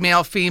just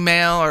male,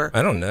 female, or?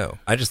 I don't know.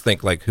 I just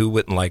think like who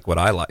wouldn't like what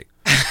I like?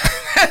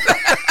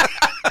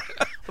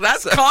 Well,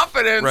 that's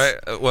confidence.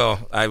 Right.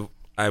 Well,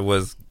 I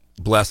was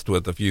blessed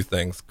with a few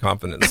things,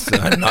 confidence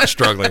I'm not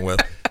struggling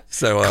with.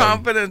 So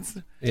Confidence.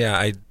 yeah,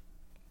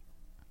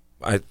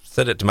 I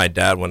said it to my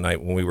dad one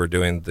night when we were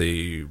doing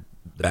the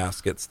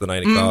baskets the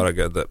night he got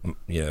ago that,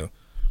 you know,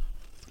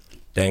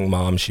 dang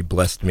mom, she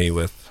blessed me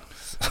with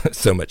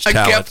so much A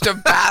talent. gift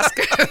of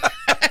basket.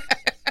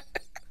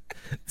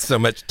 So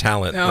much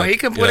talent. No, he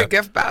can put a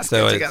gift basket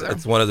so together.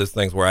 It's one of those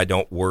things where I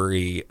don't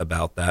worry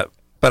about that.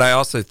 But I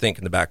also think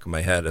in the back of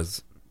my head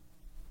is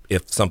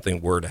if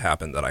something were to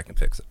happen that I can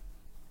fix it.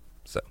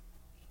 So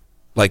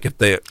like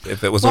if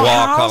it was a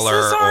wall color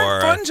houses or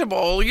aren't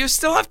fungible. You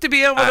still have to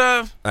be able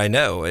to. I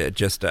know. It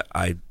just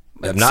I'm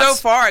But not, so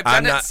far, I've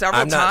done I'm it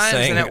several I'm not times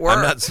saying, and it I'm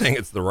works. not saying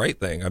it's the right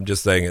thing. I'm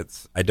just saying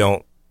I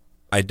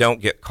don't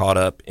get caught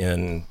up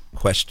in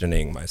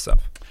questioning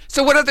myself.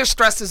 So what other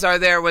stresses are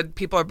there when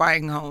people are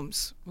buying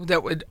homes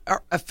that would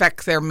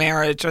affect their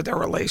marriage or their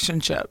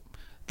relationship?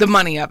 The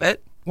money of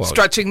it,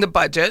 stretching the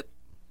budget,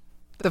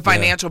 the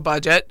financial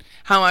budget,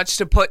 how much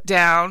to put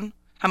down,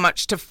 how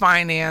much to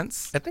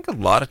finance. I think a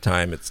lot of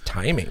time it's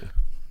timing.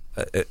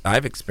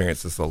 I've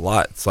experienced this a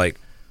lot. It's like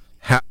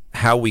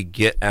how we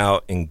get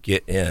out and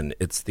get in.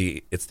 It's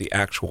the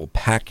actual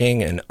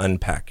packing and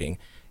unpacking.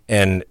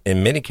 And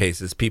in many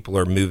cases, people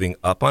are moving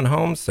up on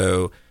homes,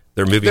 so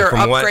they're moving They're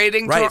from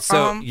upgrading one to right. a So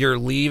home. you're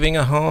leaving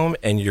a home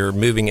and you're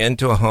moving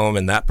into a home,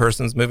 and that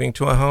person's moving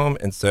to a home,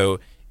 and so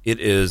it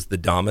is the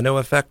domino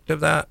effect of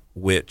that,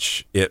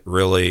 which it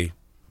really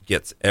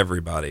gets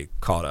everybody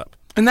caught up.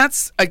 And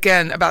that's,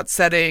 again, about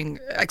setting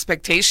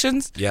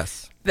expectations.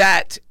 Yes.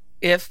 That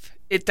if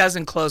it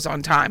doesn't close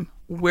on time,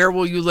 where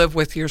will you live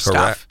with your stuff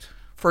Correct.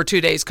 for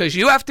 2 days? Because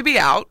you have to be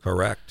out.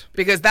 Correct.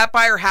 Because that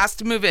buyer has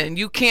to move in.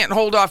 You can't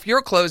hold off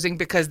your closing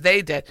because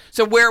they did.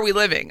 So where are we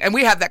living? And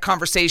we have that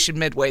conversation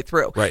midway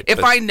through. Right, If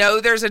but- I know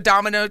there's a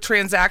domino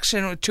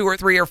transaction with 2 or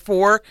 3 or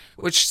 4,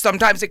 which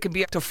sometimes it can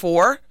be up to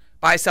 4,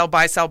 buy, sell,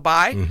 buy, sell,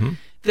 buy,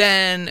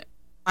 then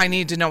I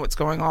need to know what's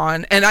going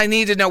on. And I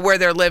need to know where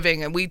they're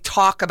living. And we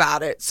talk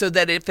about it so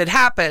that if it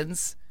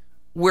happens,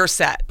 we're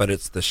set. But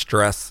it's the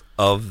stress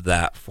of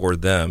that for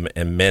them,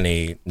 and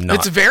many not.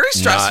 It's very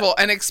stressful not-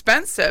 and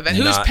expensive, and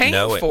who's not paying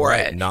knowing, for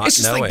right, it? not It's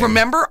just like, knowing.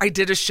 remember I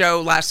did a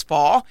show last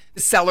fall.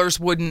 The sellers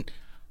wouldn't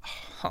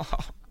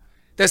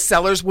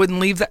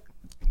leave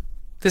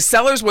the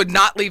sellers would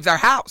not leave their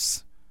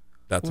house.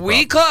 That's a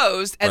We problem.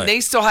 closed, and Right.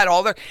 they still had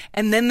all their,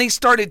 and then they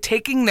started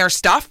taking their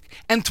stuff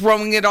and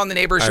throwing it on the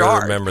neighbor's I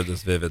yard. remember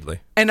this vividly.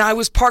 And I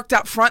was parked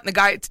out front, and the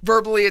guy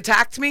verbally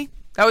attacked me.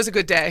 That was a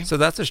good day. So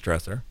that's a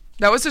stressor.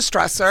 That was a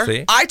stressor.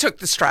 See? I took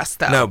the stress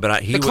though. No,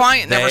 but the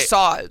client never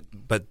saw it.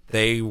 But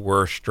they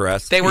were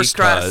stressed. They were because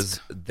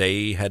stressed.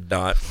 they had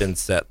not been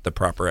set the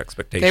proper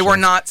expectations. They were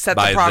not set the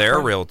by proper- their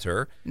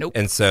realtor. Nope.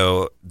 And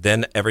so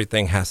then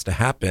everything has to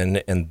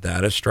happen, and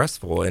that is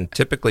stressful. And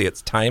typically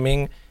it's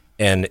timing,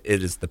 and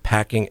it is the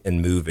packing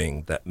and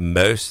moving that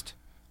most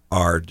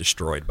are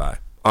destroyed by.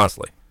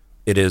 Honestly,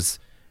 it is.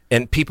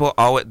 And people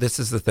always. This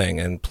is the thing,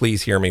 and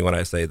please hear me when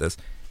I say this.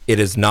 It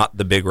is not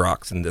the big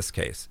rocks in this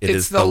case. It It's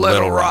is the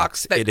little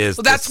rocks that- it is.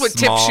 well, that's the what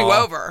tips you small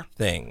over.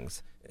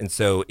 Things. And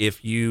so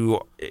if you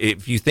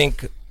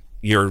think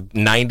you're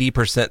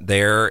 90%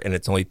 there and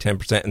it's only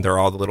 10% and they're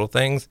all the little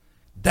things,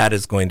 that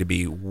is going to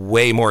be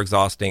way more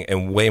exhausting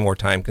and way more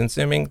time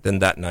consuming than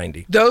that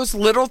 90. Those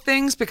little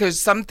things, because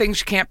some things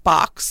you can't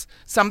box.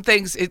 Some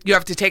things you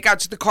have to take out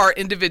to the car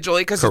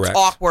individually because it's Correct.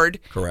 awkward.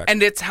 Correct.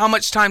 And it's how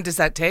much time does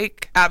that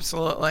take?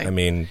 Absolutely. I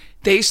mean,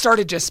 they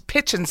started just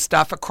pitching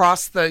stuff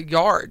across the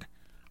yard.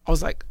 I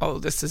was like, oh,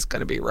 this is going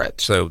to be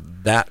rich. so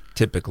that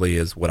typically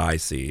is what I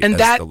see And as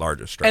that the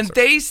largest stressor. And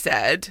they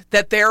said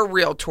that their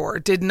realtor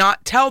did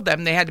not tell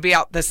them they had to be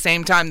out the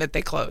same time that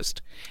they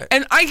closed.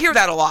 And I hear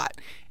that a lot.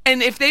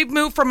 And if they've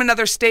moved from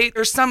another state,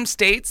 there's some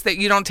states that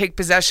you don't take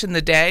possession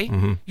the day.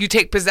 Mm-hmm. You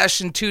take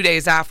possession 2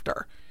 days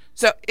after.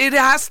 So it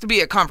has to be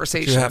a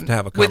conversation. You have to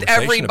have a with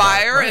every conversation about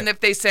it, buyer. right. And if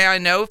they say, I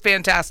know,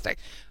 fantastic.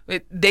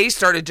 They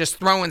started just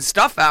throwing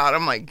stuff out.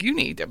 I'm like, you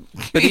need to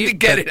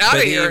get it out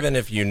of here. Even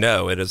if you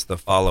know, it is the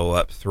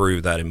follow-up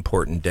through that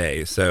important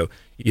day. So,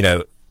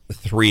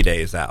 3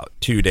 days out,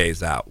 2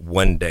 days out,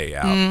 1 day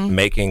out, Mm-hmm.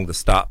 making the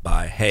stop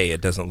by, hey,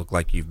 it doesn't look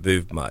like you've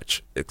moved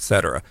much,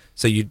 etc.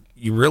 So you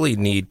really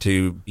need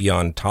to be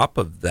on top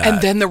of that.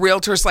 And then the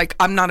realtor's like,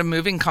 I'm not a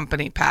moving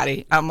company,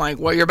 Patty. I'm like,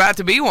 well, you're about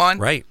to be one.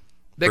 Right.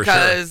 For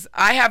Because sure.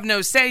 I have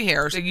no say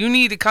here. So you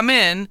need to come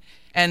in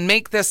and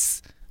make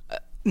this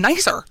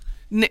nicer.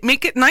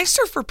 Make it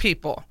nicer for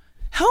people.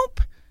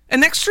 Help.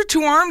 An extra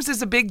 2 arms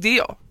is a big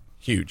deal.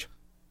 Huge.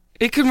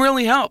 It can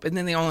really help. And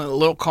then they only have a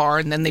little car,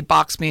 and then they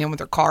box me in with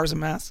their car's a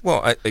mess.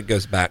 Well, it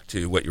goes back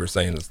to what you were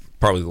saying is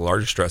probably the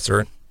largest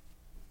stressor.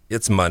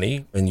 It's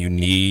money, and you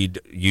need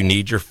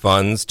your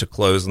funds to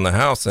close on the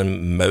house,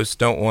 and most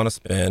don't want to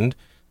spend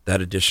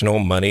that additional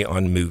money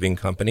on moving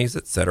companies,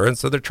 et cetera. And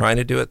so they're trying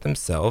to do it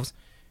themselves.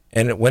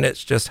 And when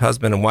it's just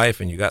husband and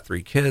wife and you got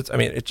 3 kids, I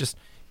mean,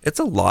 it's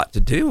a lot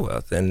to do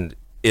with. And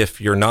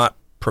if you're not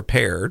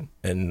prepared,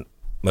 and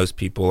most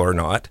people are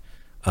not,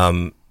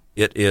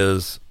 it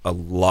is a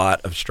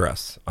lot of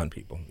stress on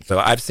people. So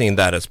I've seen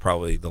that as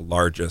probably the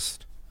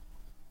largest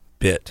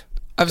bit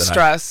Of that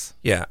stress.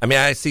 I mean,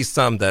 I see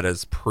some that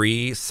is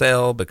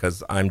pre-sale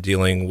because I'm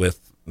dealing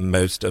with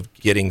most of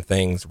getting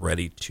things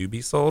ready to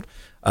be sold.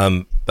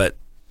 But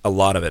a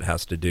lot of it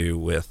has to do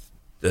with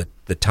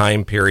the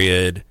time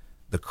period,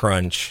 the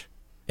crunch,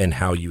 and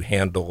how you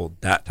handle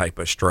that type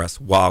of stress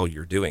while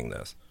you're doing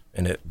this.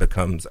 And it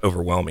becomes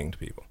overwhelming to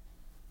people.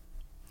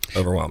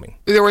 Overwhelming.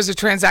 There was a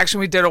transaction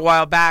we did a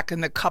while back,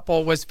 and the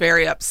couple was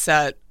very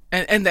upset,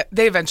 and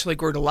they eventually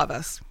grew to love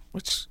us,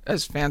 which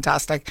is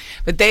fantastic.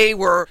 But they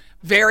were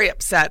very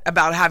upset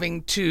about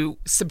having to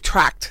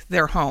subtract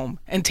their home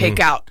and take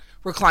out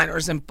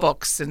recliners and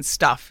books and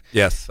stuff.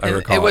 Yes, I And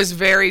recall. It was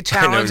very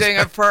challenging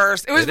at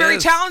first. It was It very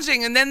is.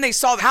 challenging, and then they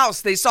saw the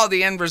house, they saw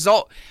the end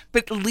result.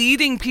 But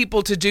leading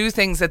people to do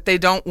things that they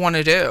don't want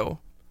to do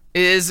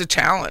is a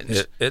challenge.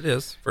 It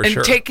is, for And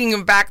sure. taking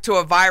them back to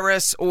a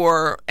virus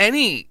or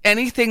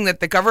anything that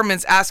the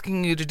government's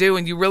asking you to do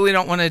and you really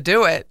don't want to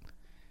do it,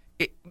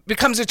 it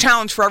becomes a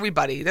challenge for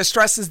everybody. The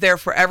stress is there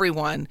for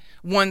everyone.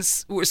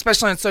 Once,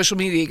 especially on social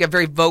media, you get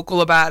very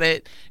vocal about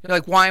it. You're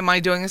like, why am I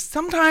doing this?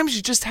 Sometimes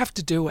you just have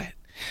to do it.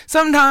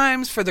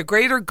 Sometimes for the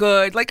greater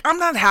good. Like, I'm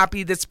not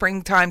happy that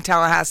Springtime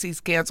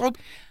Tallahassee's canceled.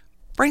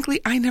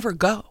 Frankly, I never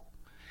go.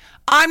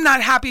 I'm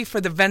not happy for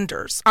the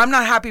vendors. I'm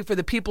not happy for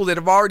the people that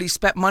have already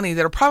spent money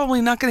that are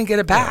probably not going to get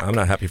it back. I'm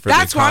not happy for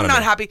That's the why I'm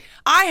economy. not happy.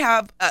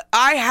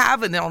 I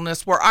have an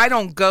illness where I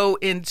don't go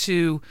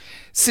into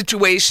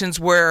situations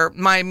where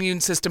my immune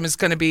system is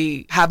going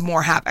to have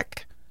more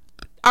havoc.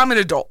 I'm an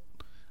adult.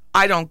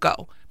 I don't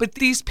go. But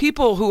these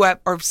people who have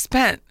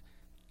spent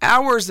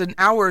hours and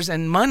hours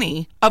and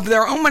money of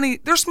their own money,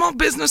 they're small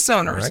business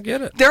owners. I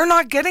get it. They're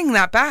not getting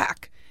that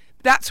back.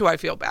 That's who I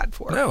feel bad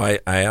for. No, I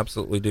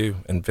absolutely do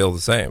and feel the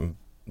same.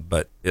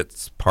 But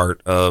it's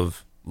part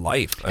of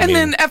life. I And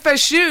mean, then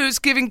FSU's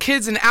giving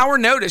kids an hour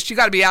notice. You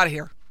got to be out of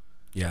here.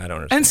 yeah, I don't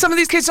understand. And some of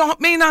these kids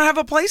may not have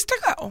a place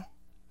to go.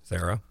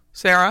 Sarah?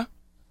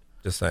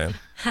 Just saying.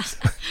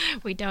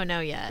 We don't know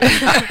yet.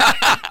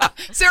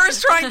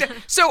 Sarah's trying to.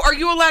 So are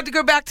you allowed to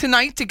go back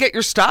tonight to get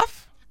your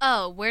stuff?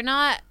 Oh, we're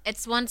not.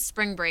 It's once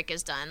spring break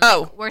is done.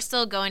 Oh. We're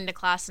still going to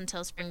class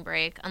until spring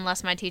break,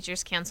 unless my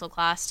teachers cancel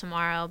class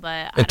tomorrow.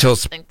 But Until I don't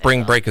think they spring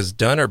will. break is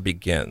done or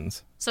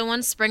begins? So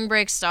once spring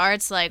break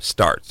starts,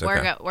 Starts,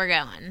 okay. we're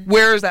going.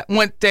 Where is that?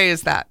 What day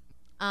is that?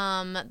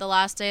 The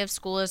last day of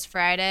school is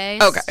Friday.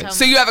 Okay.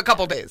 So you have a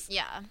couple days.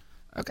 Yeah.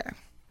 Okay.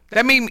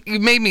 That made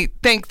me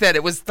think that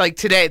it was like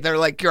today. They're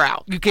like, you're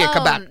out. You can't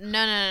come back.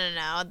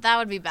 No. That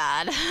would be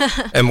bad.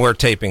 And we're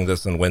taping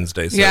this on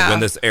Wednesday. So Yeah. when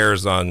this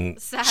airs on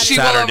She will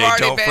have Saturday,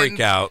 already don't been- freak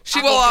out. She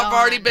I'll will be have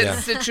already gone. been Yeah.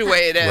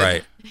 situated.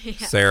 Right.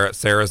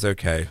 Sarah's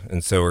okay.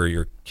 And so are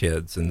your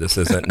kids. And this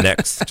isn't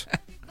next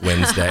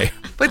Wednesday.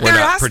 But We're there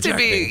not has to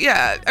be,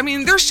 projecting. I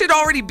mean, there should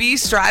already be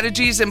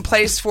strategies in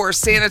place for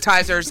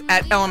sanitizers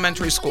at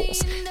elementary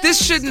schools.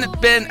 This shouldn't have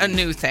been a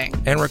new thing.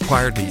 And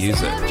required to use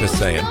it. Just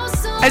saying.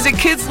 As the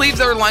kids leave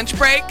their lunch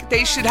break,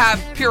 they should have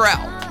Purell.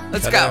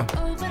 Let's go.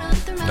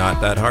 Not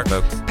that hard,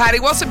 folks. Patty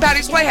Wilson,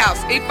 Patty's Playhouse,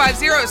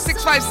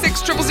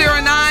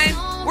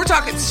 850-656-0009. We're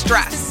talking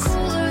stress.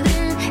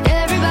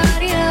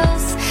 Everybody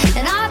else,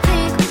 and I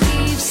think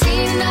we've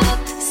seen enough.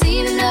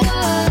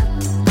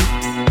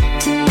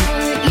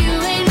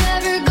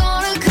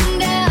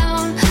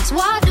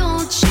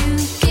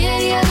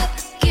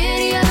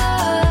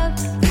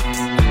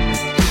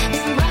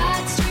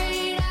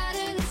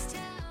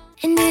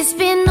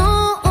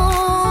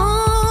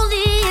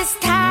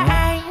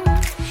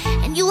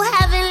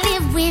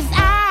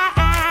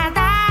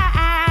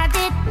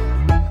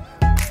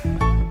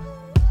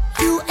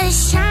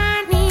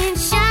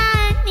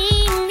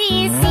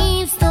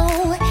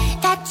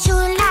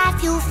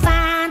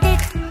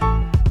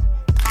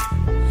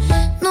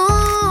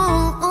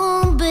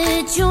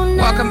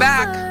 Welcome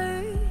back.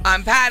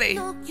 I'm Patty.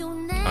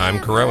 I'm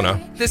Corona,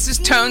 This is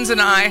Tones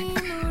and I.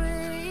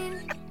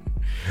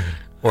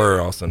 or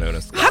also known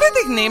as. How did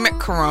they name it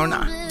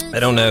Corona?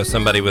 I don't know.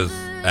 Somebody was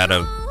at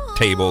a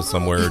table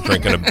somewhere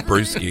drinking a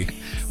brewski.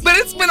 But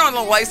it's been on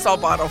the Lysol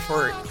bottle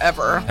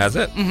forever. Has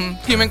it?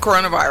 Human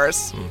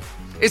coronavirus.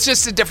 It's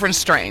just a different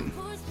strain.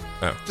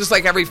 Oh, Just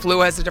like every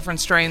flu has a different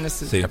strain,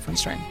 this is See. a different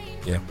strain.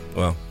 yeah.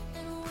 Well,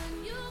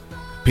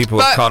 people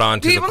But have caught on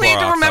to the people Clorox. need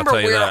to remember I'll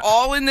tell you we're that.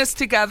 all in this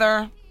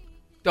together.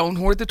 Don't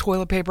hoard the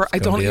toilet paper. I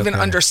gonna don't be even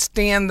okay.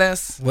 understand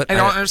this. What- I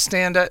don't I-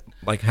 understand it.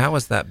 Like, how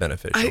is that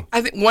beneficial?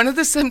 I think one of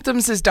the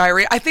symptoms is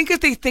diarrhea. I think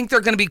if they think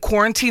they're going to be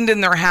quarantined in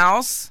their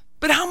house,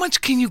 but how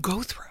much can you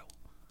go through?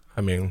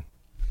 I mean,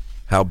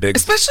 how big?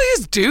 Especially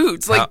as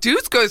dudes. Like, How-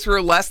 dudes go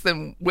through less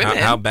than women.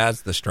 How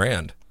bad's the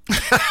strand?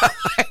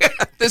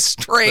 The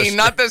strain,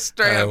 not the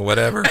strand.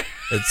 Whatever.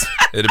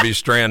 It'll be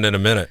strand in a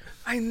minute.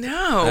 I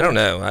know. I don't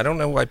know. I don't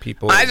know why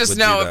people. I just would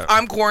know do if that.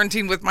 I'm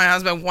quarantined with my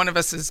husband, one of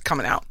us is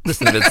coming out.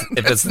 Listen,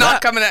 if it's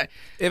Not coming out.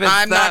 if it's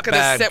I'm not that going to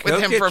bad, sit with go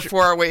him get for your-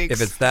 4 weeks.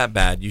 If it's that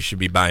bad, you should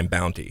be buying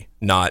Bounty,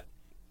 not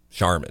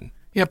Charmin.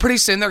 Yeah, pretty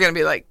soon they're going to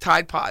be like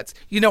Tide Pods.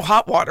 You know,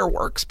 hot water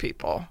works,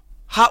 people.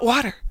 Hot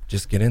water.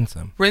 Just get in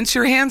some. Rinse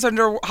your hands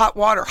under hot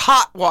water.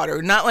 Hot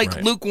water, not like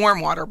Right. lukewarm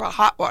water, but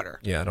hot water.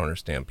 Yeah, I don't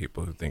understand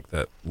people who think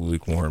that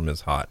lukewarm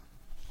is hot.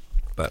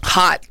 But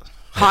Hot.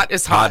 Hot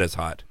is hot. hot is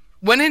hot.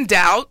 When in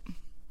doubt,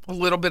 a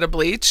little bit of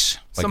bleach,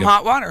 Like some if-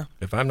 hot water.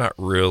 If I'm not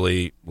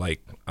really like,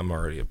 I'm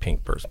already a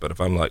pink person, but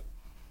if I'm like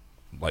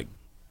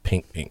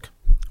pink.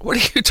 What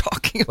are you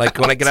talking about? Like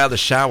when I get out of the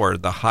shower,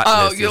 the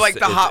hotness. you like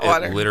the hot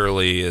water. It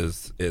literally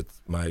is.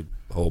 It's my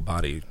whole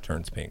body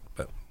turns pink.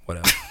 But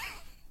whatever.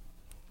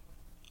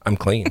 I'm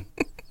clean.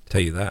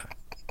 Tell you that.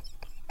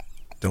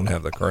 Don't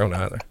have the corona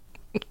either.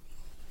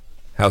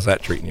 How's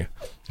that treating you?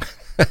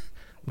 I'm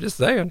just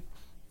saying.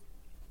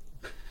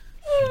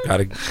 You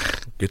gotta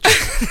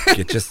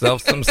get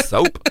yourself some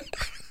soap.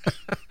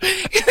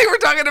 They were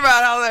talking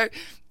about how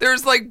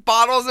there's like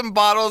bottles and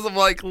bottles of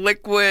like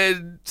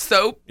liquid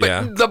soap, but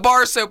Yeah. the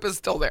bar soap is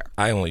still there.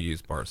 I only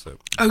use bar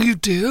soap. Oh, you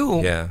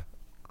do? Yeah.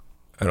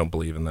 I don't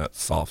believe in that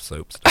soft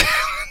soap stuff.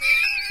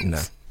 No.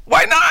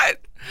 Why not?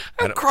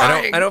 I'm don't-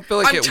 crying. I don't feel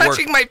like I'm it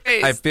touching works. my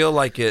face. I feel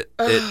like it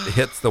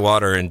hits the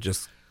water and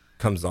just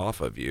comes off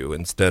of you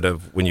instead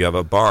of when you have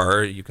a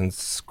bar, you can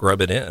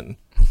scrub it in.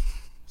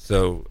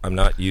 So I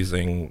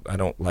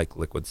don't like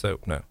liquid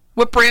soap. No.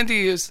 What brand do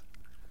you use?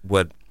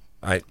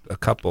 A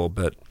couple,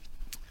 but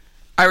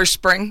Irish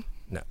Spring?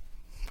 no.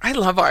 I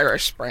love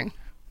Irish Spring.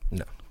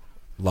 No.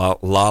 La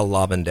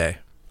Lavande.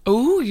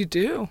 Oh, you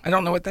do? I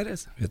don't know what that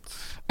is.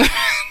 It's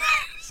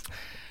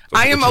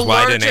I am which is why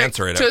I allergic didn't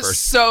answer it to at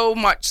first. so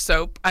much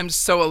soap. I'm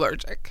so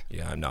allergic.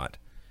 Yeah, I'm not.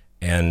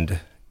 And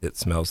it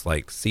smells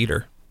like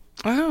cedar.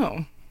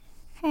 Oh.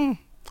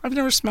 I've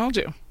never smelled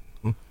you.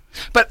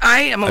 But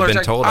I am been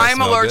allergic. told I I'm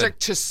smell allergic good.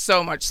 to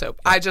so much soap.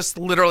 I just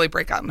literally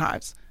break out in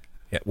hives.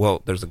 Yeah,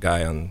 well, there's a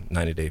guy on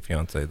 90 Day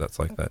Fiancé that's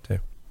like that too.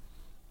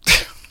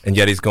 And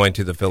yet he's going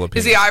to the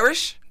Philippines. Is he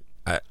Irish?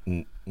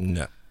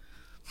 No.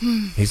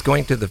 He's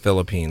going to the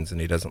Philippines and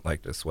he doesn't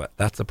like to sweat.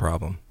 That's a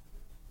problem.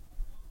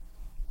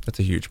 That's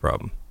a huge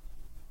problem.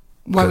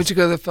 Why would you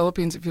go to the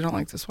Philippines if you don't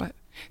like to sweat?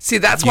 See,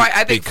 that's why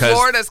I think because-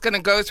 Florida's going to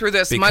go through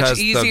this much Because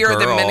easier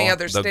than many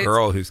other the states.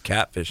 girl who's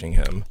catfishing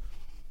him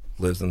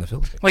lives in the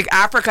Philippines. Like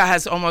Africa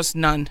has almost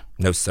none.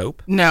 No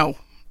soap? No.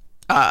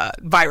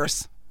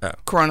 Virus. Oh.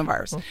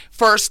 Coronavirus.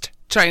 First,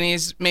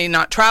 Chinese may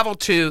not travel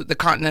to the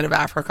continent of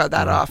Africa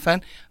that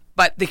often,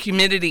 but the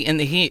humidity and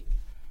the heat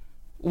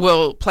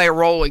will play a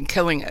role in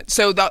killing it.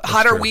 So the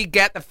hotter true. we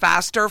get, the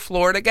faster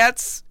Florida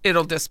gets,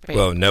 it'll dissipate.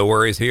 Well, no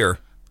worries here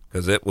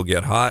because it will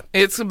get hot.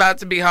 It's about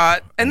to be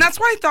hot. And that's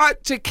why I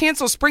thought to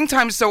cancel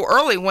springtime so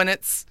early when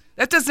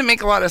that doesn't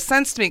make a lot of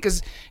sense to me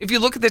because if you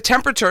look at the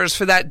temperatures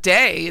for that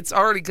day, it's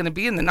already going to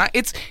be in the night.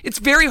 It's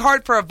very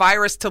hard for a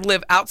virus to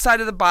live outside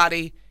of the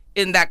body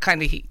in that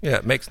kind of heat. Yeah,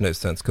 it makes no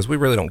sense because we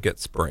really don't get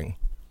spring.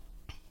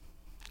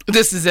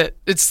 This is it.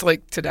 It's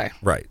like today.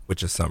 Right,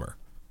 which is summer.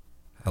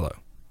 Hello.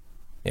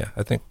 Yeah,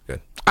 I think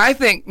good. I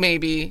think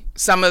maybe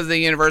some of the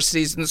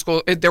universities and the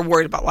school, they're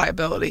worried about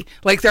liability.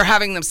 Like they're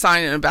having them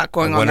sign in about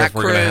going I on wonder that if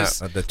we're gonna cruise.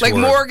 have the Like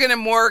tour. Morgan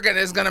and Morgan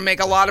is going to make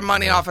a lot of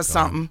money off of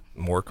something.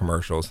 More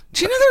commercials.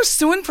 Do you know they're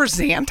suing for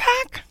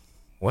Zantac?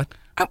 What?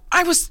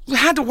 I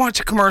had to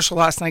watch a commercial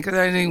last night because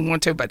I didn't even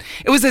want to, but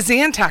it was a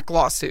Zantac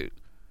lawsuit.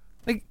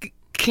 Like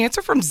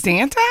cancer from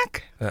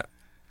Zantac?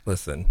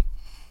 Listen,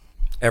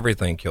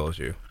 everything kills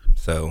you.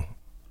 So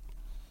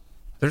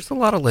there's a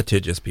lot of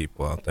litigious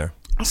people out there.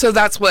 So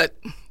that's what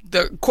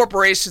the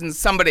corporation,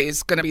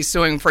 somebody's going to be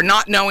suing for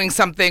not knowing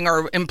something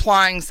or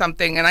implying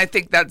something. And I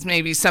think that's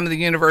maybe some of the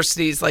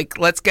universities, like,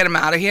 let's get them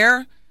out of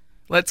here.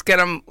 Let us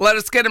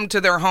get them to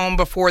their home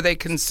before they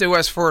can sue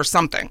us for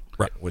something.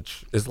 Right,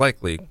 which is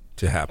likely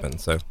to happen.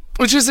 So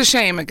Which is a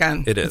shame,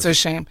 again. It is. It's a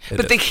shame. It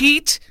But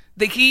is.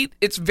 the heat,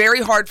 it's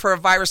very hard for a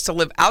virus to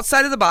live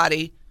outside of the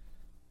body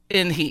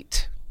in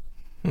heat.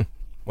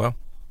 Well,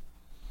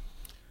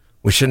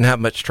 we shouldn't have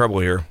much trouble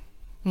here.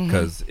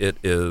 because it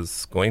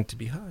is going to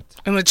be hot.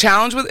 And the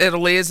challenge with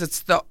Italy is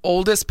it's the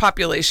oldest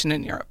population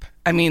in Europe.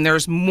 I mean,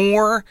 there's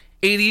more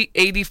 80,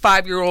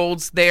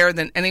 85-year-olds there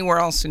than anywhere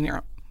else in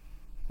Europe.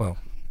 Well,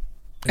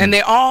 and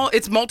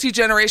it's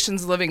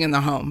multi-generations living in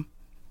the home.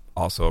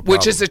 Also a problem.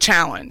 Which is a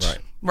challenge.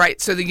 Right.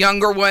 So the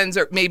younger ones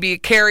are maybe a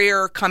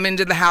carrier, come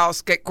into the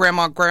house, get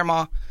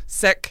grandma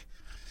sick,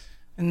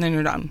 and then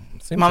you're done.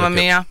 Mamma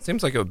mia.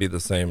 Seems like it would be the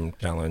same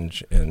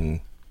challenge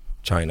in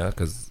China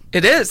because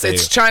it is.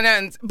 It's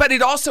China, but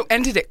it also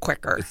ended it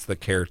quicker. It's the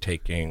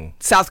caretaking.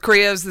 South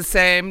Korea is the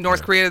same.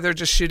 North Korea, they're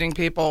just shooting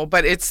people,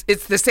 but it's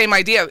the same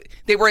idea.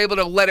 They were able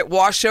to let it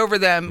wash over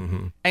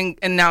them, and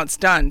now it's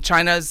done.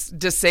 China's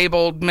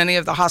disabled many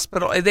of the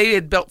hospitals. They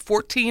had built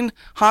 14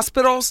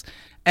 hospitals,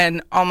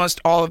 and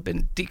almost all have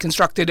been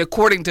deconstructed,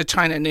 according to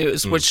China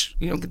News, which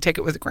you can take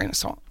it with a grain of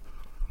salt.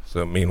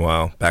 So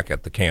meanwhile, back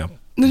at the camp.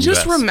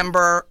 Just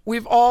remember,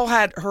 we've all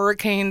had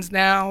hurricanes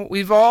now.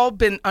 We've all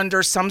been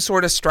under some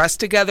sort of stress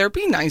together.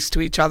 Be nice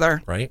to each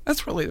other. Right.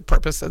 That's really the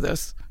purpose of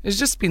this, is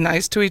just be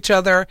nice to each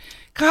other.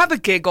 Have a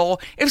giggle.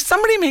 If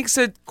somebody makes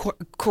a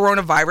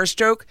coronavirus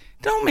joke,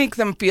 don't make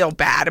them feel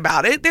bad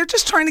about it. They're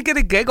just trying to get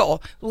a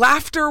giggle.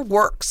 Laughter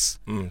works.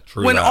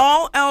 True when that.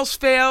 all else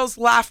fails,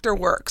 laughter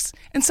works.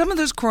 And some of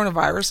those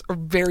coronavirus are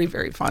very,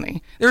 very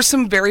funny. There's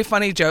some very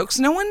funny jokes.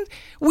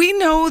 We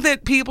know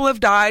that people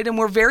have died, and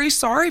we're very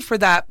sorry for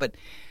that, but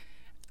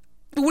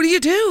what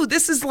do?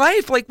 This is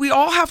life. Like, we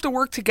all have to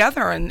work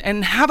together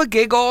and have a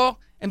giggle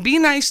and be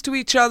nice to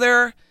each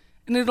other,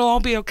 and it'll all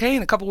be okay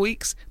in a couple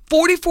weeks.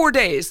 44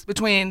 days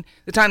between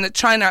the time that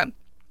China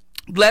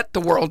let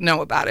the world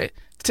know about it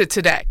to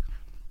today.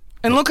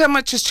 And look how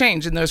much has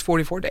changed in those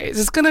 44 days.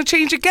 It's going to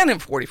change again in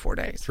 44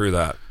 days. Through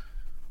that.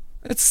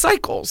 It's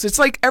cycles. It's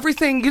like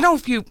everything,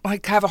 if you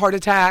have a heart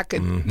attack,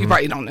 and you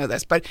probably don't know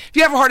this, but if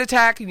you have a heart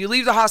attack and you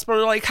leave the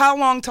hospital, like how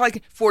long till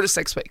 4 to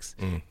 6 weeks.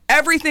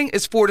 Everything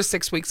is 4 to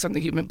 6 weeks on the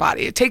human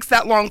body. It takes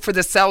that long for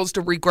the cells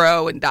to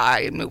regrow and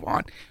die and move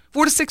on.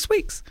 4 to 6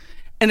 weeks.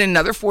 And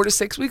another 4 to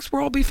 6 weeks,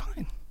 we'll all be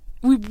fine.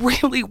 We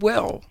really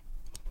will.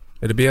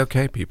 It'll be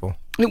okay, people.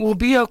 It will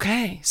be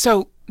okay.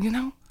 So,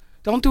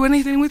 don't do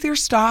anything with your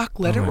stock.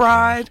 Let it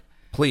ride. God.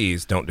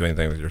 Please don't do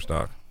anything with your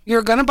stock.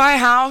 You're going to buy a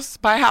house.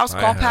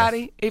 Call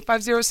Patty,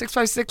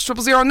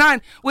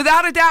 850-656-0009.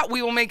 Without a doubt,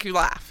 we will make you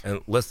laugh.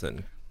 And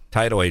listen,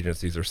 title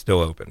agencies are still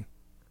open.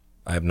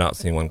 I have not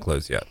seen one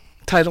close yet.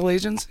 Title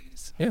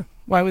agencies? Yeah.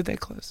 Why would they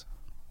close?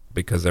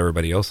 Because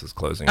everybody else is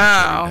closing and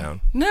shutting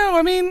down. No,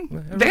 I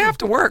mean, they have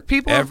to work.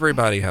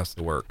 Everybody has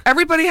to work.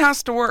 Everybody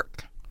has to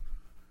work.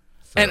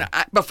 So. And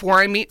before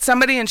I meet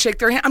somebody and shake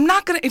their hand, I'm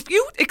not going to, if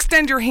you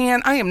extend your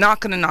hand, I am not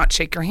going to not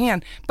shake your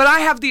hand. But I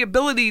have the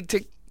ability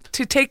to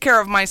take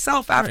care of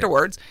myself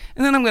afterwards,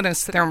 and then I'm going to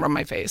sit there and rub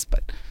my face.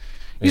 But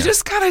you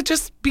just got to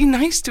just be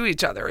nice to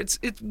each other.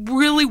 It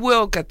really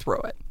will get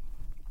through it.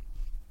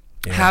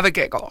 Yeah. Have a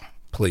giggle.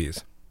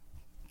 Please.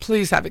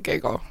 Please have a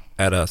giggle.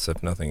 At us,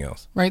 if nothing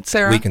else. Right,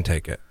 Sarah? We can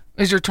take it.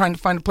 As you're trying to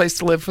find a place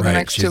to live for the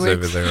next 2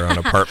 weeks. She's over there on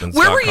apartments.com.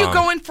 Where were you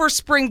going for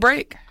spring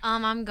break?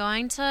 I'm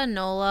going to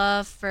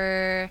NOLA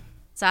for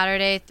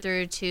Saturday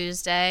through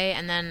Tuesday,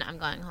 and then I'm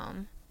going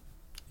home.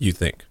 You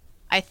think?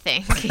 I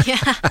think,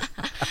 yeah.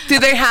 Do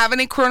they have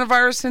any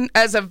coronavirus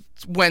as of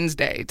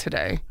Wednesday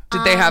today?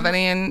 Did they have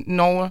any in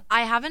NOLA?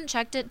 I haven't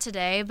checked it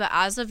today, but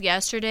as of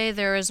yesterday,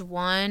 there was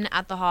one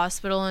at the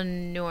hospital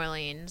in New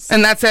Orleans.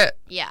 And that's it?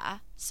 Yeah.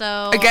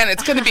 So again,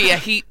 it's going to be a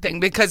heat thing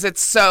because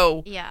it's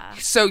so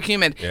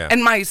humid. Yeah.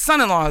 And my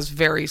son-in-law is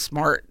very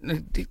smart.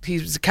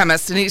 He's a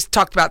chemist, and he's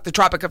talked about the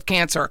Tropic of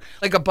Cancer,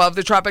 like above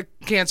the Tropic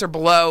of Cancer,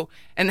 below,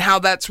 and how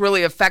that's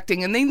really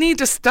affecting. And they need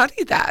to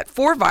study that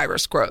for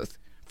virus growth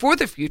for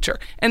the future.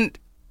 And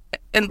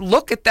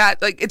look at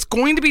that. Like, it's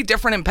going to be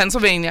different in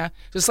Pennsylvania,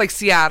 just like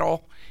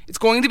Seattle. It's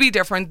going to be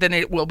different than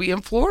it will be in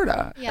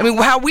Florida. Yeah. I mean,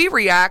 how we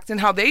react and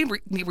how they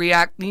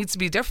react needs to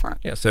be different.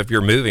 Yeah, so if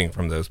you're moving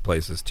from those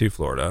places to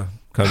Florida,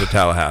 come to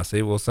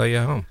Tallahassee, we'll sell you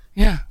a home.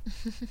 Yeah.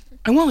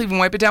 And we'll even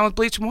wipe it down with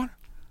bleach and water.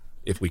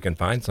 If we can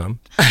find some.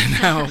 I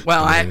know.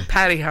 Well,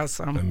 Patty has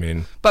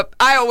some. But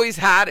I always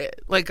had it.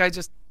 Like,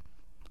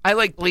 I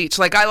like bleach.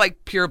 Like, I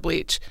like pure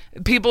bleach.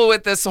 People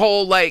with this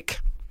whole,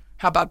 like,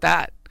 how about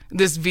that?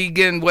 This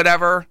vegan,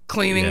 whatever,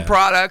 cleaning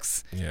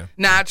products,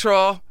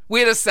 natural.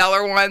 We had a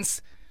cellar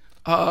once.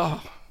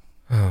 Oh,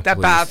 that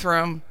please.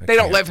 Bathroom. They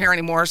don't live here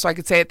anymore, so I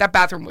could say it. That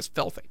bathroom was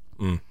filthy.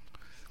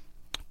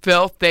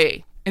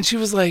 Filthy. And she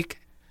was like,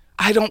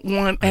 I don't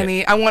want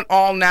any. I want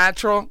all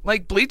natural.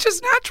 Like, bleach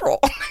is natural.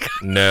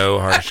 No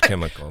harsh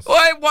chemicals.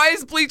 Why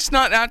is bleach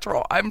not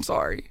natural? I'm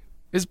sorry.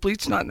 Is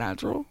bleach not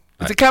natural?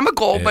 It's a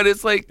chemical, but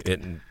it's like...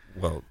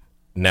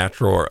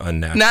 natural or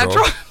unnatural.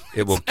 Natural.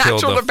 It will kill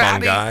the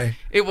fungi.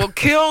 It will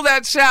kill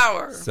that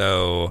shower.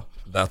 So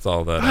that's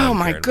all that. Oh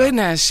my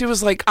goodness. She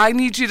was like, I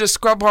need you to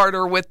scrub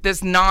harder with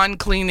this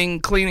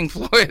non-cleaning cleaning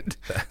fluid.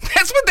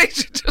 That's what they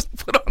should just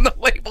put on the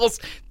labels.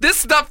 This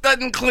stuff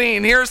doesn't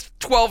clean. Here's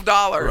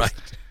 $12.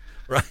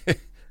 Right.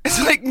 It's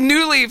like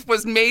New Leaf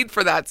was made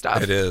for that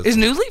stuff. It is. Is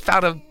New Leaf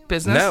out of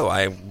business? No,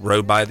 I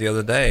rode by the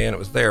other day and it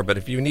was there. But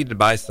if you need to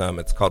buy some,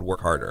 it's called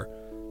Work Harder.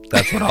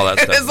 That's what all that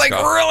stuff It's like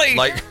called. really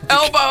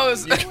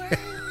elbows.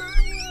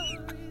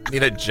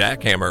 Need a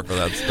jackhammer for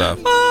that stuff.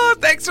 Oh,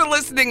 thanks for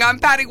listening. I'm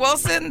Patty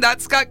Wilson.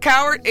 That's Scott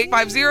Cowart,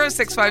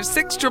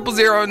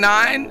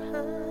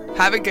 850-656-0009.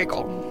 Have a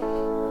giggle.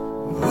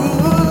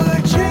 Ooh.